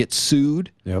 they get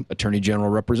sued. Yep. Attorney General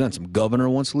represents them. Governor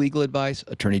wants legal advice.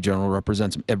 Attorney General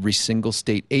represents them. Every single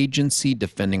state agency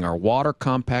defending our water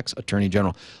compacts, Attorney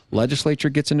General. Legislature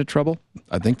gets into trouble.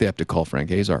 I think they have to call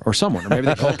Frank Azar or someone. Or maybe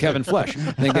they call Kevin Flesh.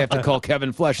 I think they have to call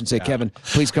Kevin Flesh and say, Kevin,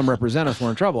 please come represent us.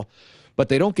 We're in trouble. But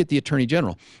they don't get the Attorney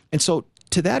General. And so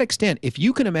to that extent, if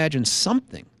you can imagine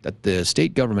something that the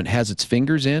state government has its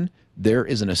fingers in, there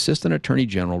is an assistant attorney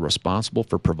general responsible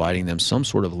for providing them some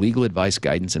sort of legal advice,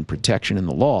 guidance, and protection in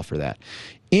the law for that.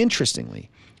 Interestingly,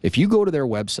 If you go to their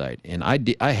website, and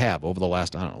I have over the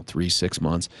last, 3-6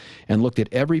 months, and looked at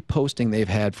every posting they've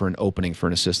had for an opening for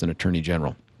an assistant attorney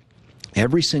general,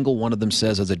 every single one of them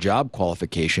says as a job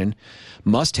qualification,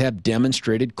 must have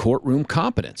demonstrated courtroom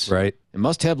competence. Right. And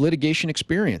must have litigation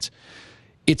experience.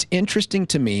 It's interesting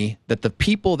to me that the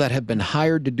people that have been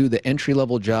hired to do the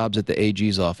entry-level jobs at the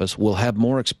AG's office will have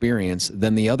more experience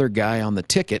than the other guy on the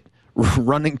ticket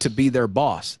running to be their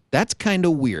boss. That's kind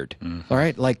of weird. All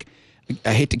right? Like,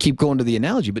 I hate to keep going to the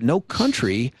analogy, but no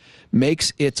country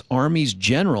makes its army's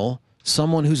general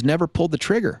someone who's never pulled the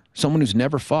trigger, someone who's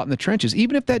never fought in the trenches.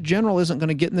 Even if that general isn't going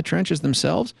to get in the trenches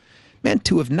themselves, man,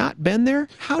 to have not been there,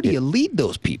 how do you lead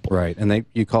those people? Right, and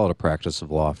you call it a practice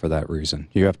of law for that reason.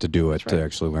 You have to do it to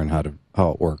actually learn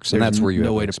how it works, and that's where you no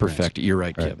have way to experience. perfect it. You're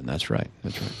right, Kevin. That's right.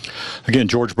 Again,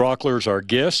 George Brauchler is our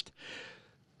guest.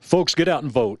 Folks, get out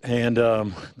and vote, and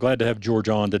glad to have George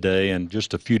on today, and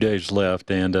just a few days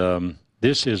left, and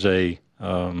this is a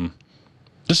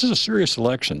serious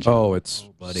election. Oh, it's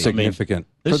significant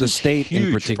for the state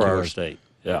in particular. For our state,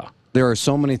 yeah. There are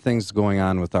so many things going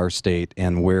on with our state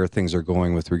and where things are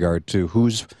going with regard to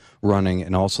who's running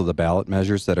and also the ballot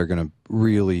measures that are going to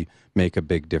really make a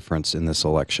big difference in this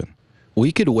election.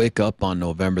 We could wake up on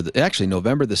November the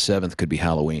 7th could be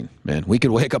Halloween, man. We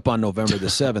could wake up on November the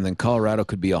 7th and Colorado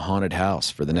could be a haunted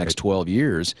house for the next 12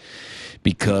 years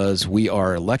because we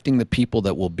are electing the people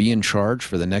that will be in charge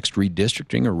for the next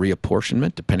redistricting or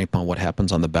reapportionment, depending upon what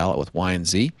happens on the ballot with Y and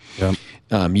Z. Yep.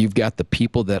 You've got the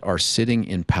people that are sitting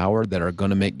in power that are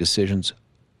going to make decisions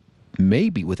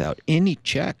maybe without any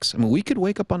checks. I mean, we could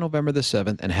wake up on November the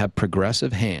 7th and have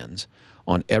progressive hands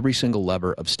on every single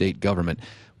lever of state government.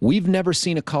 We've never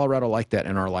seen a Colorado like that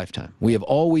in our lifetime. We have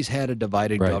always had a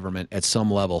divided government at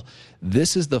some level.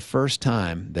 This is the first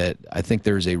time that I think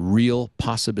there's a real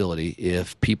possibility,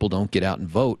 if people don't get out and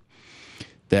vote,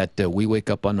 that we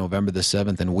wake up on November the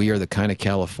 7th and we are the kind of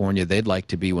California they'd like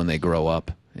to be when they grow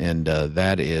up. And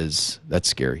that's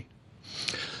scary.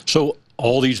 So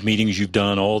all these meetings you've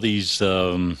done, all these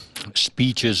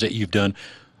speeches that you've done,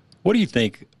 what do you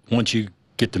think once you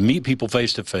get to meet people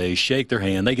face to face, shake their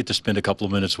hand, they get to spend a couple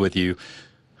of minutes with you,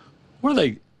 where do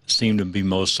they seem to be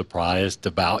most surprised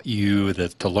about you,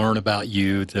 to learn about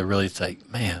you, to really say,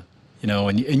 man,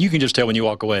 and you can just tell when you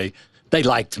walk away, they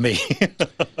liked me.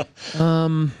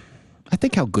 I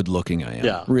think how good looking I am.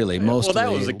 Yeah. Really.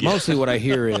 Mostly what I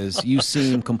hear is you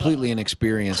seem completely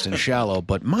inexperienced and shallow,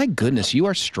 but my goodness, you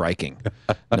are striking.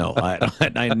 No,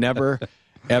 I never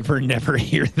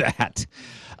hear that.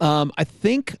 I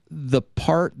think the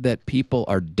part that people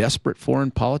are desperate for in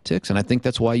politics, and I think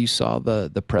that's why you saw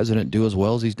the president do as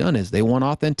well as he's done, is they want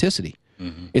authenticity.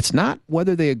 Mm-hmm. It's not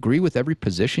whether they agree with every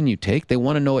position you take. They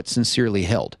want to know it's sincerely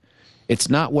held. It's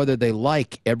not whether they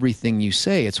like everything you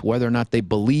say. It's whether or not they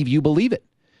believe you believe it.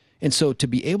 And so to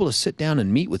be able to sit down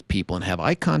and meet with people and have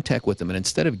eye contact with them, and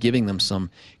instead of giving them some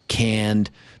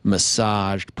canned,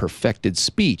 massaged, perfected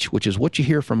speech, which is what you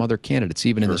hear from other candidates,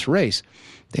 even in this race,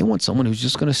 they want someone who's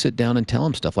just going to sit down and tell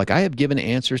them stuff. Like, I have given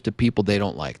answers to people they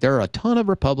don't like. There are a ton of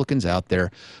Republicans out there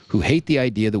who hate the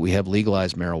idea that we have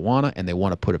legalized marijuana, and they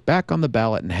want to put it back on the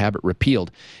ballot and have it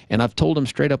repealed. And I've told them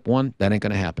straight up, one, that ain't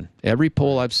going to happen. Every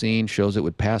poll I've seen shows it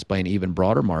would pass by an even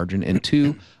broader margin. And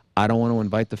two, I don't want to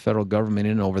invite the federal government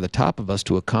in over the top of us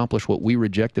to accomplish what we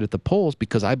rejected at the polls,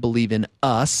 because I believe in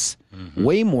us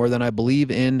way more than I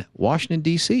believe in Washington,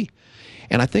 D.C.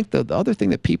 And I think the other thing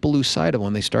that people lose sight of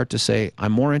when they start to say,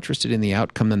 I'm more interested in the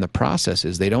outcome than the process,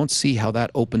 is they don't see how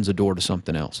that opens a door to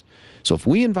something else. So if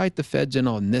we invite the feds in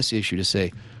on this issue to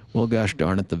say, well, gosh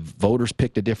darn it, the voters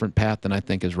picked a different path than I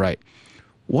think is right,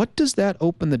 what does that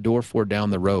open the door for down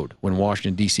the road when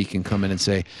Washington, D.C. can come in and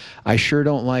say, I sure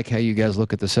don't like how you guys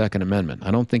look at the Second Amendment.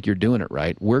 I don't think you're doing it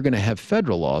right. We're going to have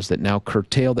federal laws that now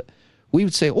curtail that. We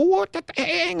would say, oh, what?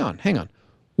 Hang on.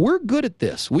 We're good at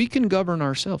this. We can govern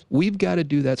ourselves. We've got to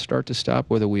do that start to stop,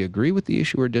 whether we agree with the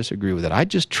issue or disagree with it. I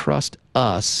just trust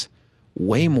us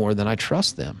way more than I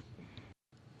trust them.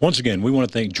 Once again, we want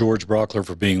to thank George Brauchler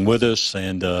for being with us,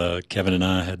 and Kevin and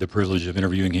I had the privilege of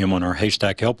interviewing him on our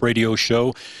Haystack Help radio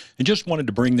show, and just wanted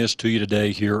to bring this to you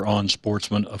today here on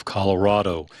Sportsman of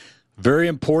Colorado. Very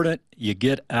important, you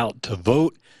get out to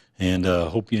vote, and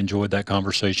hope you enjoyed that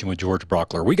conversation with George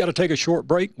Brauchler. We got to take a short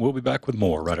break. We'll be back with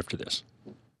more right after this.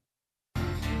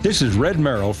 This is Red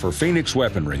Merrill for Phoenix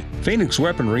Weaponry. Phoenix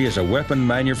Weaponry is a weapon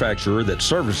manufacturer that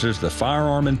services the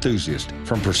firearm enthusiast.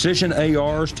 From precision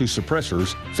ARs to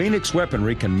suppressors, Phoenix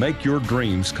Weaponry can make your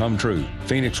dreams come true.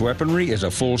 Phoenix Weaponry is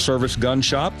a full-service gun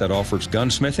shop that offers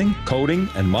gunsmithing, coating,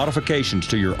 and modifications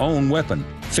to your own weapon.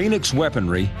 Phoenix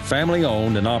Weaponry,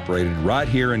 family-owned and operated right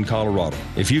here in Colorado.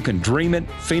 If you can dream it,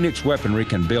 Phoenix Weaponry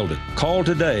can build it. Call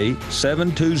today,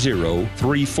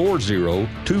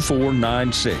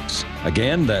 720-340-2496.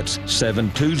 Again, that's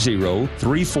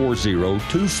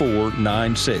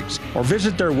 720-340-2496. Or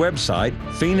visit their website,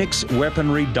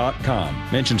 phoenixweaponry.com.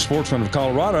 Mention Sportsman of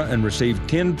Colorado and receive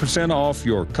 10% off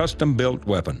your custom-built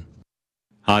weapon.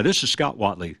 Hi, this is Scott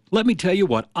Watley. Let me tell you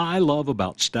what I love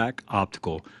about Stack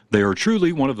Optical. They are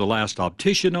truly one of the last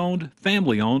optician-owned,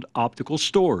 family-owned optical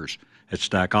stores. At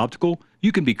Stack Optical,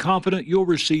 you can be confident you'll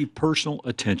receive personal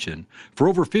attention. For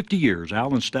over 50 years,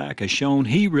 Alan Stack has shown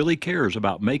he really cares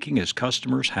about making his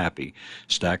customers happy.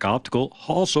 Stack Optical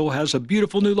also has a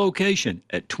beautiful new location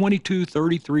at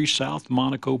 2233 South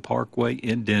Monaco Parkway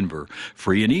in Denver.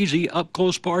 Free and easy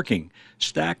up-close parking.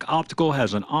 Stack Optical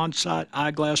has an on-site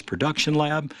eyeglass production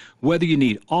lab. Whether you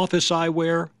need office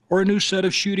eyewear or a new set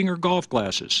of shooting or golf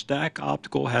glasses, Stack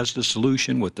Optical has the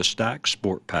solution with the Stack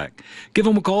Sport Pack. Give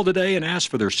them a call today and ask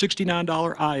for their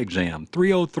 $69 eye exam,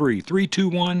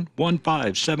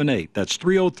 303-321-1578. That's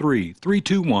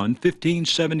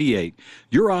 303-321-1578.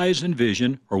 Your eyes and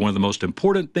vision are one of the most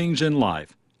important things in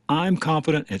life. I'm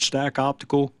confident at Stack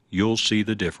Optical, you'll see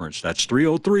the difference. That's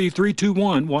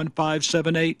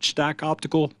 303-321-1578,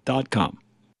 stackoptical.com.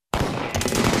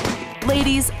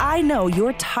 Ladies, I know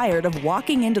you're tired of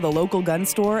walking into the local gun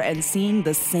store and seeing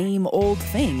the same old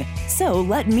thing. So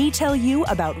let me tell you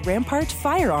about Rampart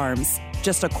Firearms.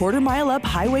 Just a quarter-mile up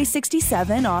Highway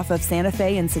 67 off of Santa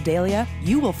Fe and Sedalia,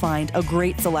 you will find a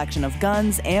great selection of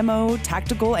guns, ammo,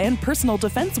 tactical, and personal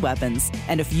defense weapons.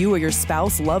 And if you or your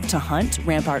spouse love to hunt,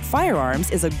 Rampart Firearms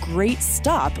is a great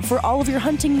stop for all of your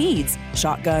hunting needs.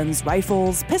 Shotguns,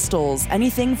 rifles, pistols,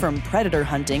 anything from predator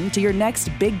hunting to your next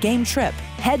big game trip.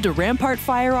 Head to Rampart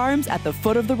Firearms at the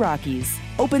foot of the Rockies.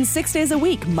 Open 6 days a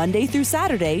week, Monday through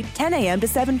Saturday, 10 a.m. to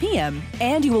 7 p.m.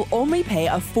 And you will only pay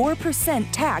a 4%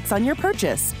 tax on your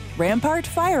purchase.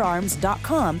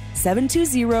 RampartFirearms.com,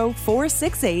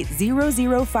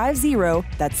 720-468-0050.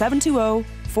 That's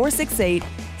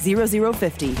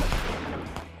 720-468-0050.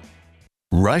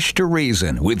 Rush to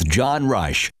Reason with John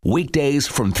Rush. Weekdays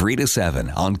from 3 to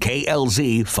 7 on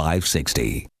KLZ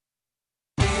 560.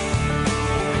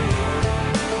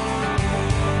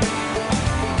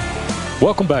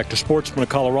 Welcome back to Sportsman of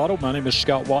Colorado. My name is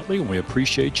Scott Watley, and we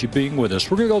appreciate you being with us.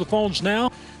 We're going to go to the phones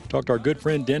now. Talk to our good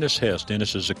friend Dennis Hess.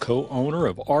 Dennis is a co-owner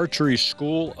of Archery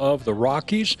School of the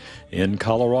Rockies in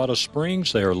Colorado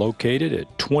Springs. They are located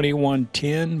at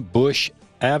 2110 Bush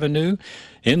Avenue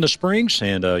in the Springs,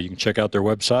 and you can check out their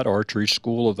website,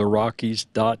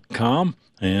 archeryschooloftheRockies.com.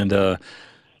 And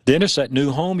Dennis, that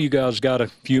new home you guys got a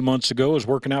few months ago is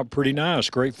working out pretty nice.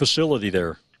 Great facility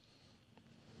there.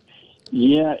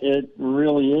 Yeah, it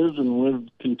really is, and we've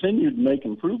continued to make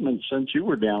improvements since you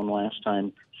were down last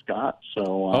time, Scott.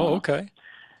 So, okay.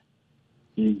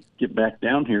 You get back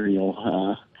down here,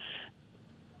 you'll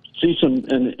see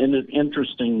an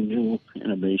interesting new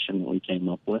innovation that we came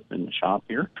up with in the shop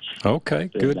here. Okay,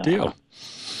 good deal.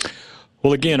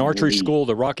 Well, again, Archery School of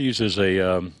the Rockies is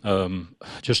a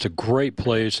just a great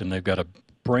place, and they've got a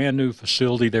brand new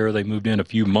facility there. They moved in a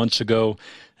few months ago,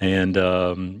 and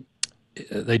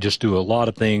they just do a lot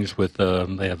of things with,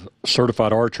 they have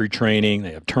certified archery training,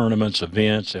 they have tournaments,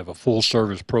 events, they have a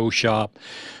full-service pro shop.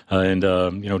 And,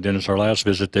 Dennis, our last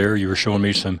visit there, you were showing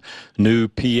me some new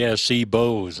PSE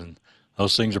bows, and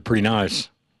those things are pretty nice.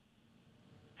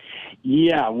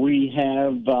 Yeah, we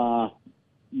have the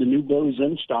new bows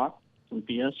in stock from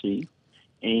PSE.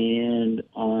 And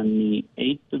on the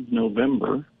 8th of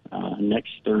November,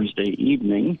 next Thursday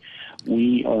evening,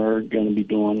 we are going to be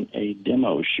doing a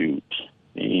demo shoot,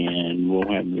 and we'll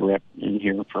have the rep in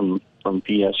here from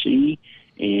PSE,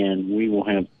 and we will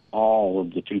have all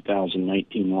of the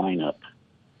 2019 lineup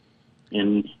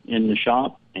in the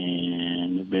shop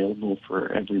and available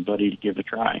for everybody to give a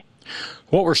try.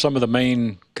 What were some of the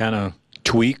main kind of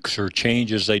tweaks or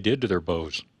changes they did to their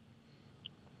bows?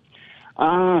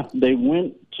 They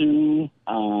went to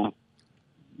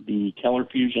the Keller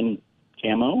Fusion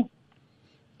camo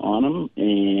on them,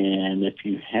 and if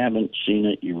you haven't seen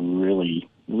it, you really,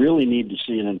 really need to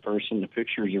see it in person. The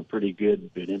pictures are pretty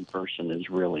good, but in person is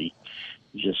really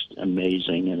just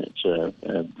amazing, and it's a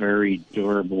very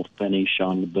durable finish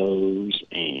on the bows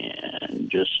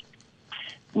and just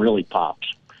really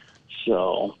pops.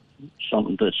 So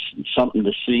something to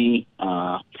see.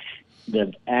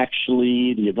 The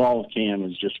Evolve Cam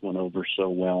has just went over so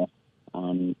well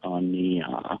on the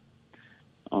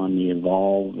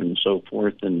Evolve and so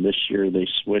forth. And this year they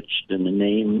switched, and the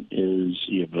name is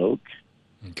the Evoke.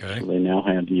 Okay. So they now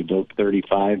have the Evoke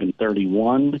 35 and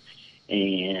 31,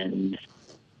 and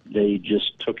they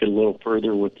just took it a little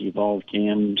further with the Evolve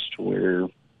Cams to where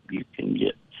you can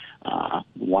get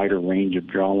wider range of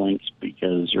draw lengths,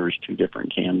 because there's two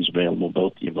different cams available,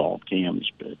 both the Evolve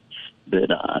Cams, but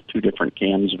two different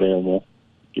cams available.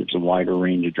 Gives a wider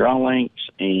range of draw lengths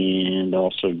and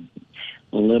also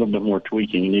a little bit more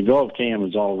tweaking. The Evolve Cam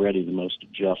is already the most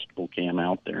adjustable cam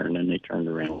out there, and then they turned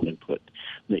around and put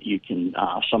that you can,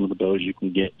 some of the bows you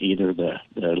can get either the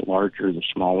larger or the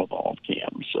small Evolve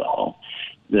Cam. So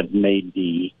they've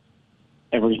made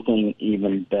everything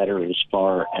even better as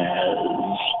far as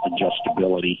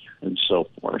adjustability and so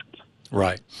forth.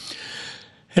 Right.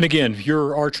 And again,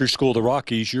 your archery school, the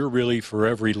Rockies, you're really for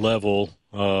every level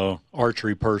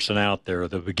archery person out there,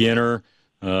 the beginner,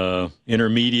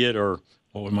 intermediate, or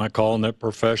what we might call that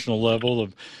professional level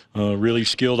of really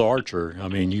skilled archer. I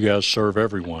mean, you guys serve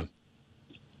everyone.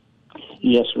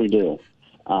 Yes, we do.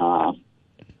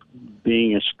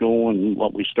 Being a school and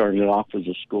what we started off as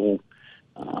a school,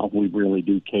 we really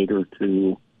do cater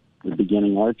to the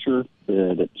beginning archer,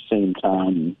 but at the same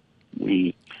time,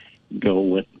 we go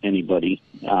with anybody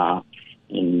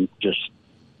and just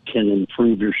can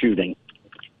improve your shooting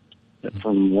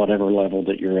from whatever level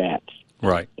that you're at.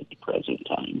 Right. At the present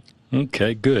time.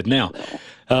 Okay, good. Now,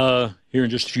 here in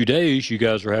just a few days, you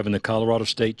guys are having the Colorado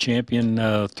State Champion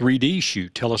 3D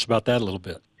shoot. Tell us about that a little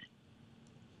bit.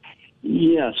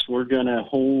 Yes, we're going to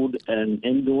hold an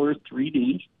indoor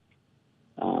 3D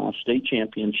state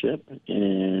championship,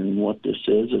 and what this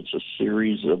is, it's a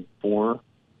series of 4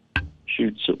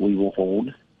 shoots that we will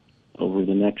hold over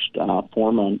the next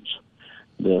 4 months.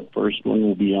 The first one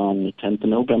will be on the 10th of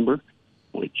November,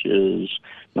 which is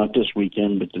not this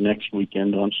weekend, but the next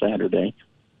weekend on Saturday.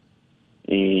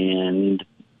 And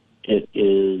it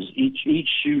is each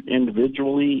shoot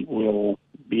individually will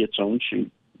be its own shoot.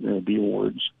 There will be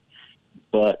awards.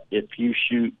 But if you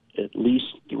shoot at least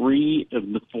 3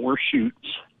 of the 4 shoots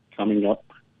coming up,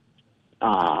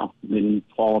 then you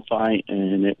qualify,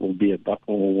 and it will be a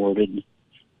buckle awarded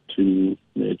to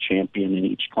the champion in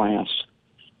each class.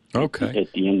 Okay.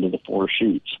 At the end of the 4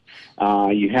 shoots.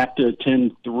 You have to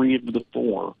attend 3 of the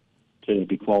 4 to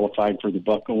be qualified for the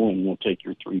buckle, and we'll take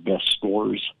your 3 best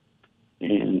scores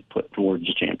and put towards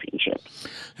the championship.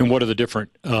 And what are the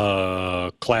different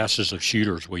classes of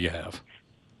shooters will you have?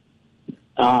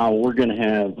 We're going to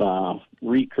have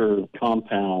recurve,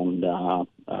 compound.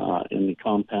 In the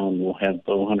compound, we'll have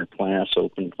bow hunter class,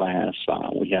 open class.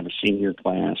 We have a senior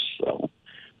class, so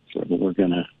we're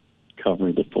going to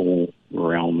cover the full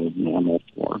realm of normal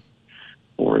for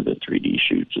the 3D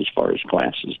shoots as far as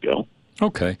classes go.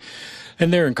 Okay.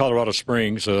 And there in Colorado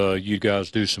Springs, you guys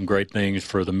do some great things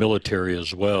for the military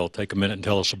as well. Take a minute and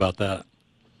tell us about that.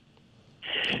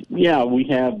 Yeah, we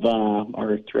have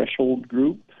our Threshold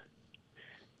group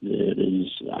that is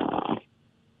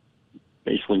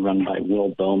basically run by Will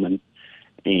Bowman.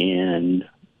 And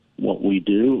what we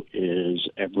do is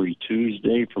every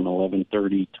Tuesday from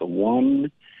 11:30 to 1,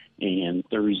 and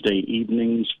Thursday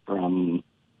evenings from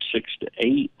 6 to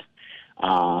 8.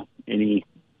 Any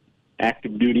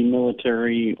active duty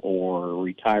military or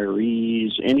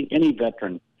retirees, any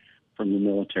veteran from the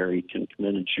military can come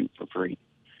in and shoot for free.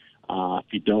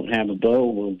 If you don't have a bow,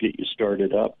 we'll get you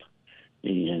started up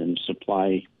and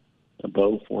supply a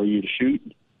bow for you to shoot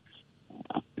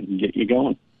and get you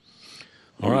going.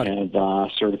 All right. We have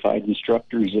certified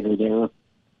instructors that are there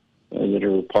that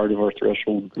are part of our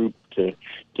Threshold group to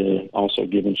also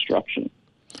give instruction.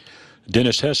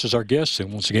 Dennis Hess is our guest,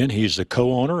 and once again, he's the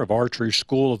co-owner of Archery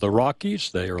School of the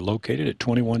Rockies. They are located at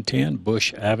 2110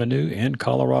 Bush Avenue in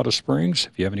Colorado Springs.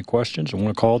 If you have any questions and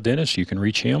want to call Dennis, you can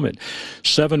reach him at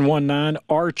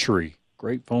 719-ARCHERY.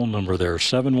 Great phone number there,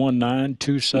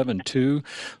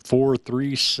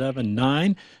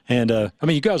 719-272-4379. And,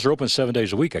 you guys are open 7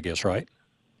 days a week, I guess, right?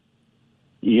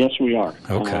 Yes, we are.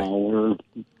 Okay. We're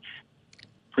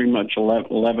pretty much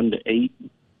 11 to 8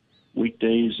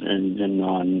 weekdays, and then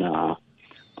on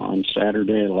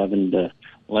Saturday 11 to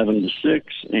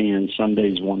 6, and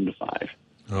Sundays 1 to 5.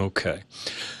 Okay.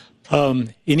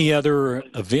 Any other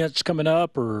events coming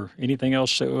up, or anything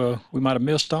else that we might have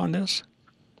missed on this?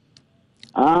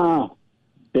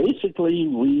 Basically,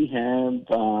 we have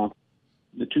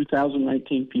the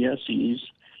 2019 PSEs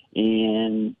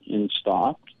in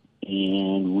stock,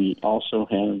 and we also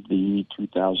have the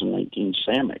 2019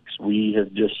 SAMICs. We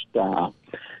have just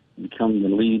become the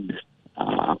lead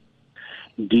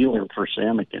dealer for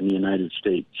Samick in the United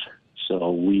States.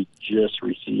 So we just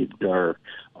received a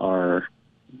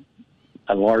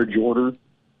large order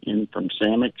in from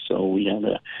Samick, so we have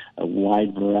a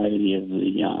wide variety of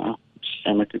the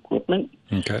Samick equipment.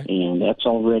 Okay. And that's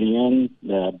already in.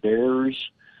 The Bears,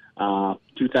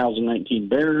 2019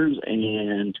 Bears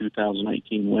and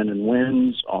 2019 Win and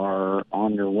Wins are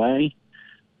on their way.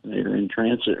 They're in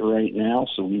transit right now,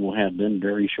 so we will have them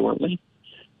very shortly.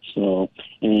 So,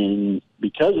 and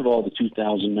because of all the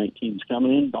 2019s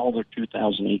coming in, all the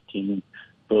 2018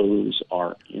 bows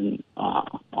are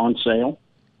on sale.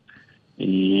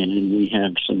 And we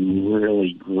have some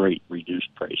really great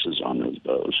reduced prices on those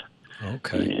bows.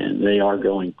 Okay. And they are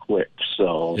going quick.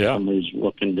 So if somebody's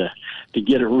looking to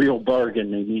get a real bargain,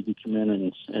 they need to come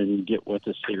in and get with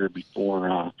us here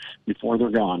before they're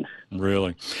gone.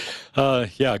 Really?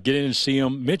 Get in and see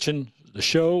them. Mention the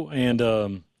show, and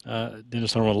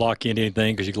Dennis, I don't want to lock you into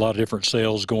anything because you got a lot of different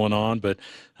sales going on, but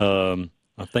I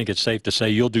think it's safe to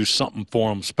say you'll do something for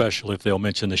them special if they'll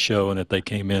mention the show and that they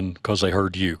came in because they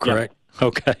heard you, correct? Yeah.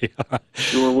 Okay.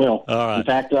 Sure will. All right. In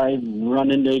fact, I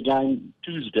run into a guy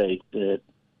Tuesday that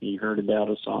he heard about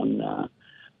us on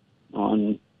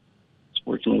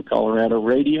Sportsman Colorado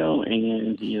Radio,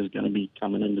 and he is going to be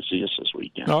coming in to see us this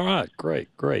weekend. All right, great.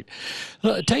 We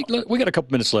got a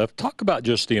couple minutes left. Talk about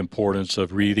just the importance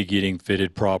of really getting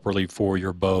fitted properly for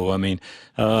your bow. I mean,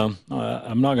 I'm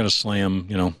not going to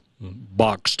slam,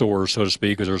 box stores, so to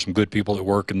speak, because there's some good people that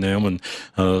work in them and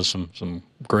some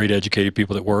great educated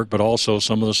people that work, but also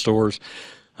some of the stores.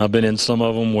 I've been in some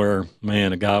of them where,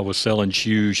 man, a guy was selling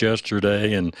shoes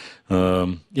yesterday and,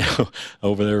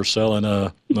 over there selling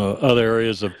other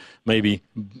areas of maybe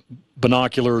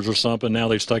binoculars or something. Now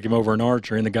they've stuck him over an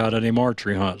archery and the guy doesn't even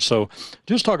archery hunt. So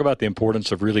just talk about the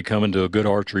importance of really coming to a good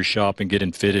archery shop and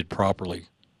getting fitted properly.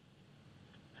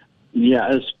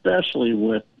 Yeah, especially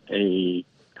with a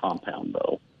compound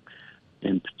bow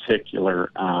in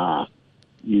particular.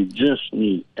 You just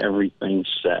need everything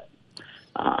set.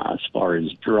 As far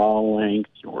as draw length,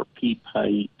 your peep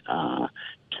height,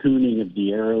 tuning of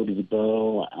the arrow to the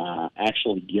bow,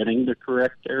 actually getting the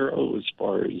correct arrow as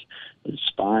far as the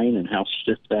spine and how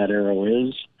stiff that arrow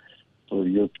is for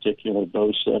your particular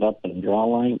bow setup and draw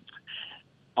length.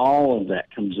 All of that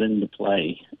comes into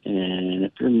play. And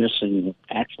if you're missing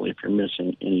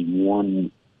any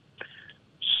one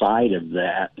side of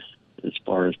that, as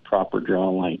far as proper draw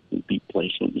length and beat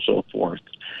placement and so forth,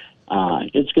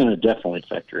 it's going to definitely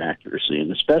affect your accuracy,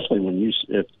 and especially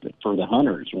for the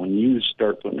hunters, when you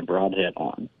start putting a broadhead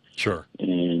on. Sure.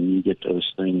 And you get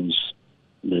those things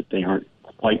that they aren't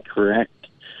quite correct.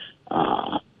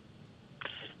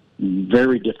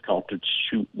 Very difficult to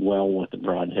shoot well with a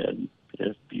broadhead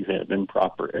if you have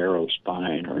improper arrow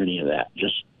spine or any of that.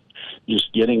 Just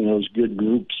getting those good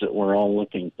groups that we're all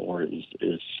looking for is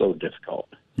so difficult.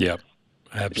 Yep.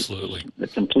 Absolutely. The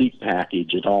complete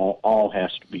package, it all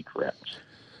has to be correct.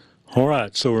 All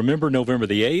right. So remember November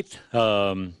the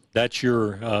 8th. That's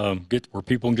your where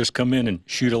people can just come in and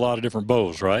shoot a lot of different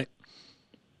bows, right?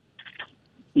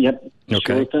 Yep. Okay.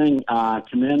 Sure thing.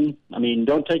 Come in. I mean,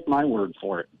 don't take my word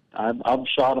for it. I've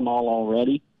shot them all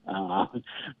already.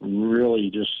 Really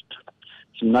just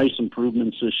some nice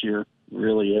improvements this year.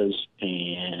 Really is.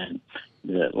 And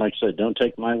like I said, don't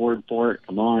take my word for it.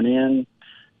 Come on in.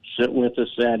 Sit with us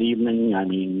that evening. I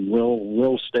mean,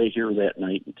 we'll stay here that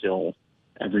night until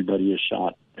everybody has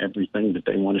shot everything that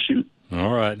they want to shoot.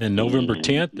 All right. And November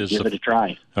 10th is give it a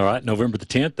try. All right. November the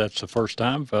 10th. That's the first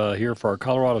time here for our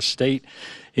Colorado State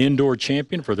Indoor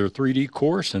Champion for their 3D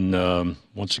course. And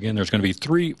once again, there's going to be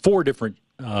 4 different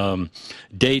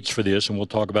dates for this, and we'll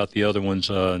talk about the other ones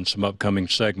in some upcoming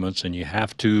segments. And you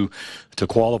have to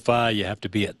qualify, you have to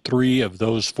be at 3 of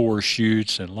those 4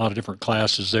 shoots, and a lot of different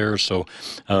classes there. So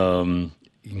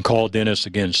you can call Dennis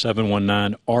again,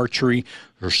 719-ARCHERY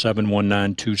or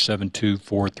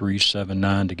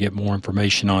 719-272-4379 to get more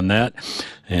information on that.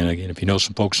 And again, if you know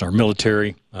some folks in our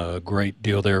military, great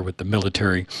deal there with the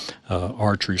Military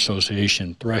Archery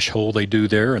Association Threshold they do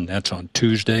there, and that's on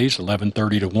Tuesdays,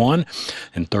 11:30 to 1,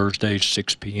 and Thursdays,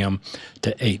 6 p.m.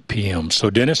 to 8 p.m. So,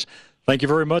 Dennis, thank you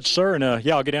very much, sir. And,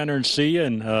 I'll get down there and see you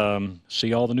and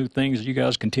see all the new things that you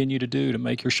guys continue to do to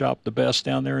make your shop the best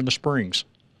down there in the Springs.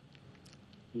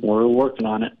 We're working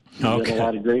on it. We've Okay. got a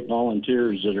lot of great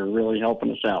volunteers that are really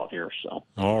helping us out here. So.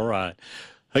 All right.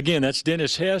 Again, that's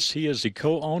Dennis Hess. He is the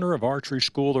co-owner of Archery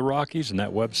School of the Rockies, and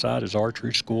that website is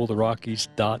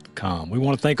archeryschooloftherockies.com. We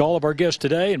want to thank all of our guests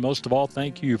today, and most of all,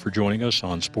 thank you for joining us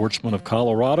on Sportsman of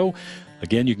Colorado.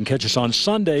 Again, you can catch us on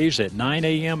Sundays at 9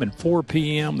 a.m. and 4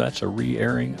 p.m. That's a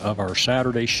re-airing of our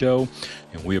Saturday show,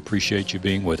 and we appreciate you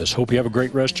being with us. Hope you have a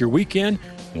great rest of your weekend,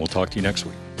 and we'll talk to you next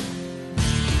week.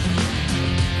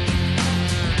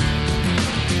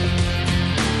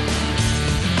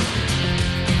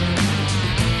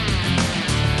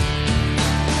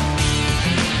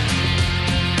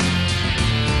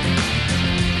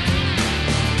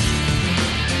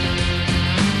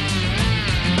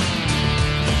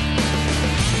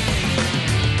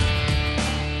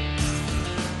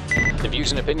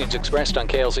 views and opinions expressed on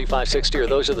KLZ 560 are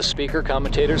those of the speaker,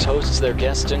 commentators, hosts, their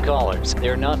guests, and callers. They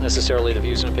are not necessarily the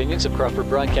views and opinions of Crawford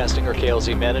Broadcasting or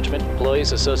KLZ management,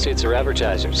 employees, associates, or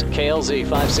advertisers. KLZ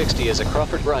 560 is a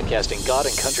Crawford Broadcasting God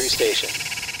and Country station.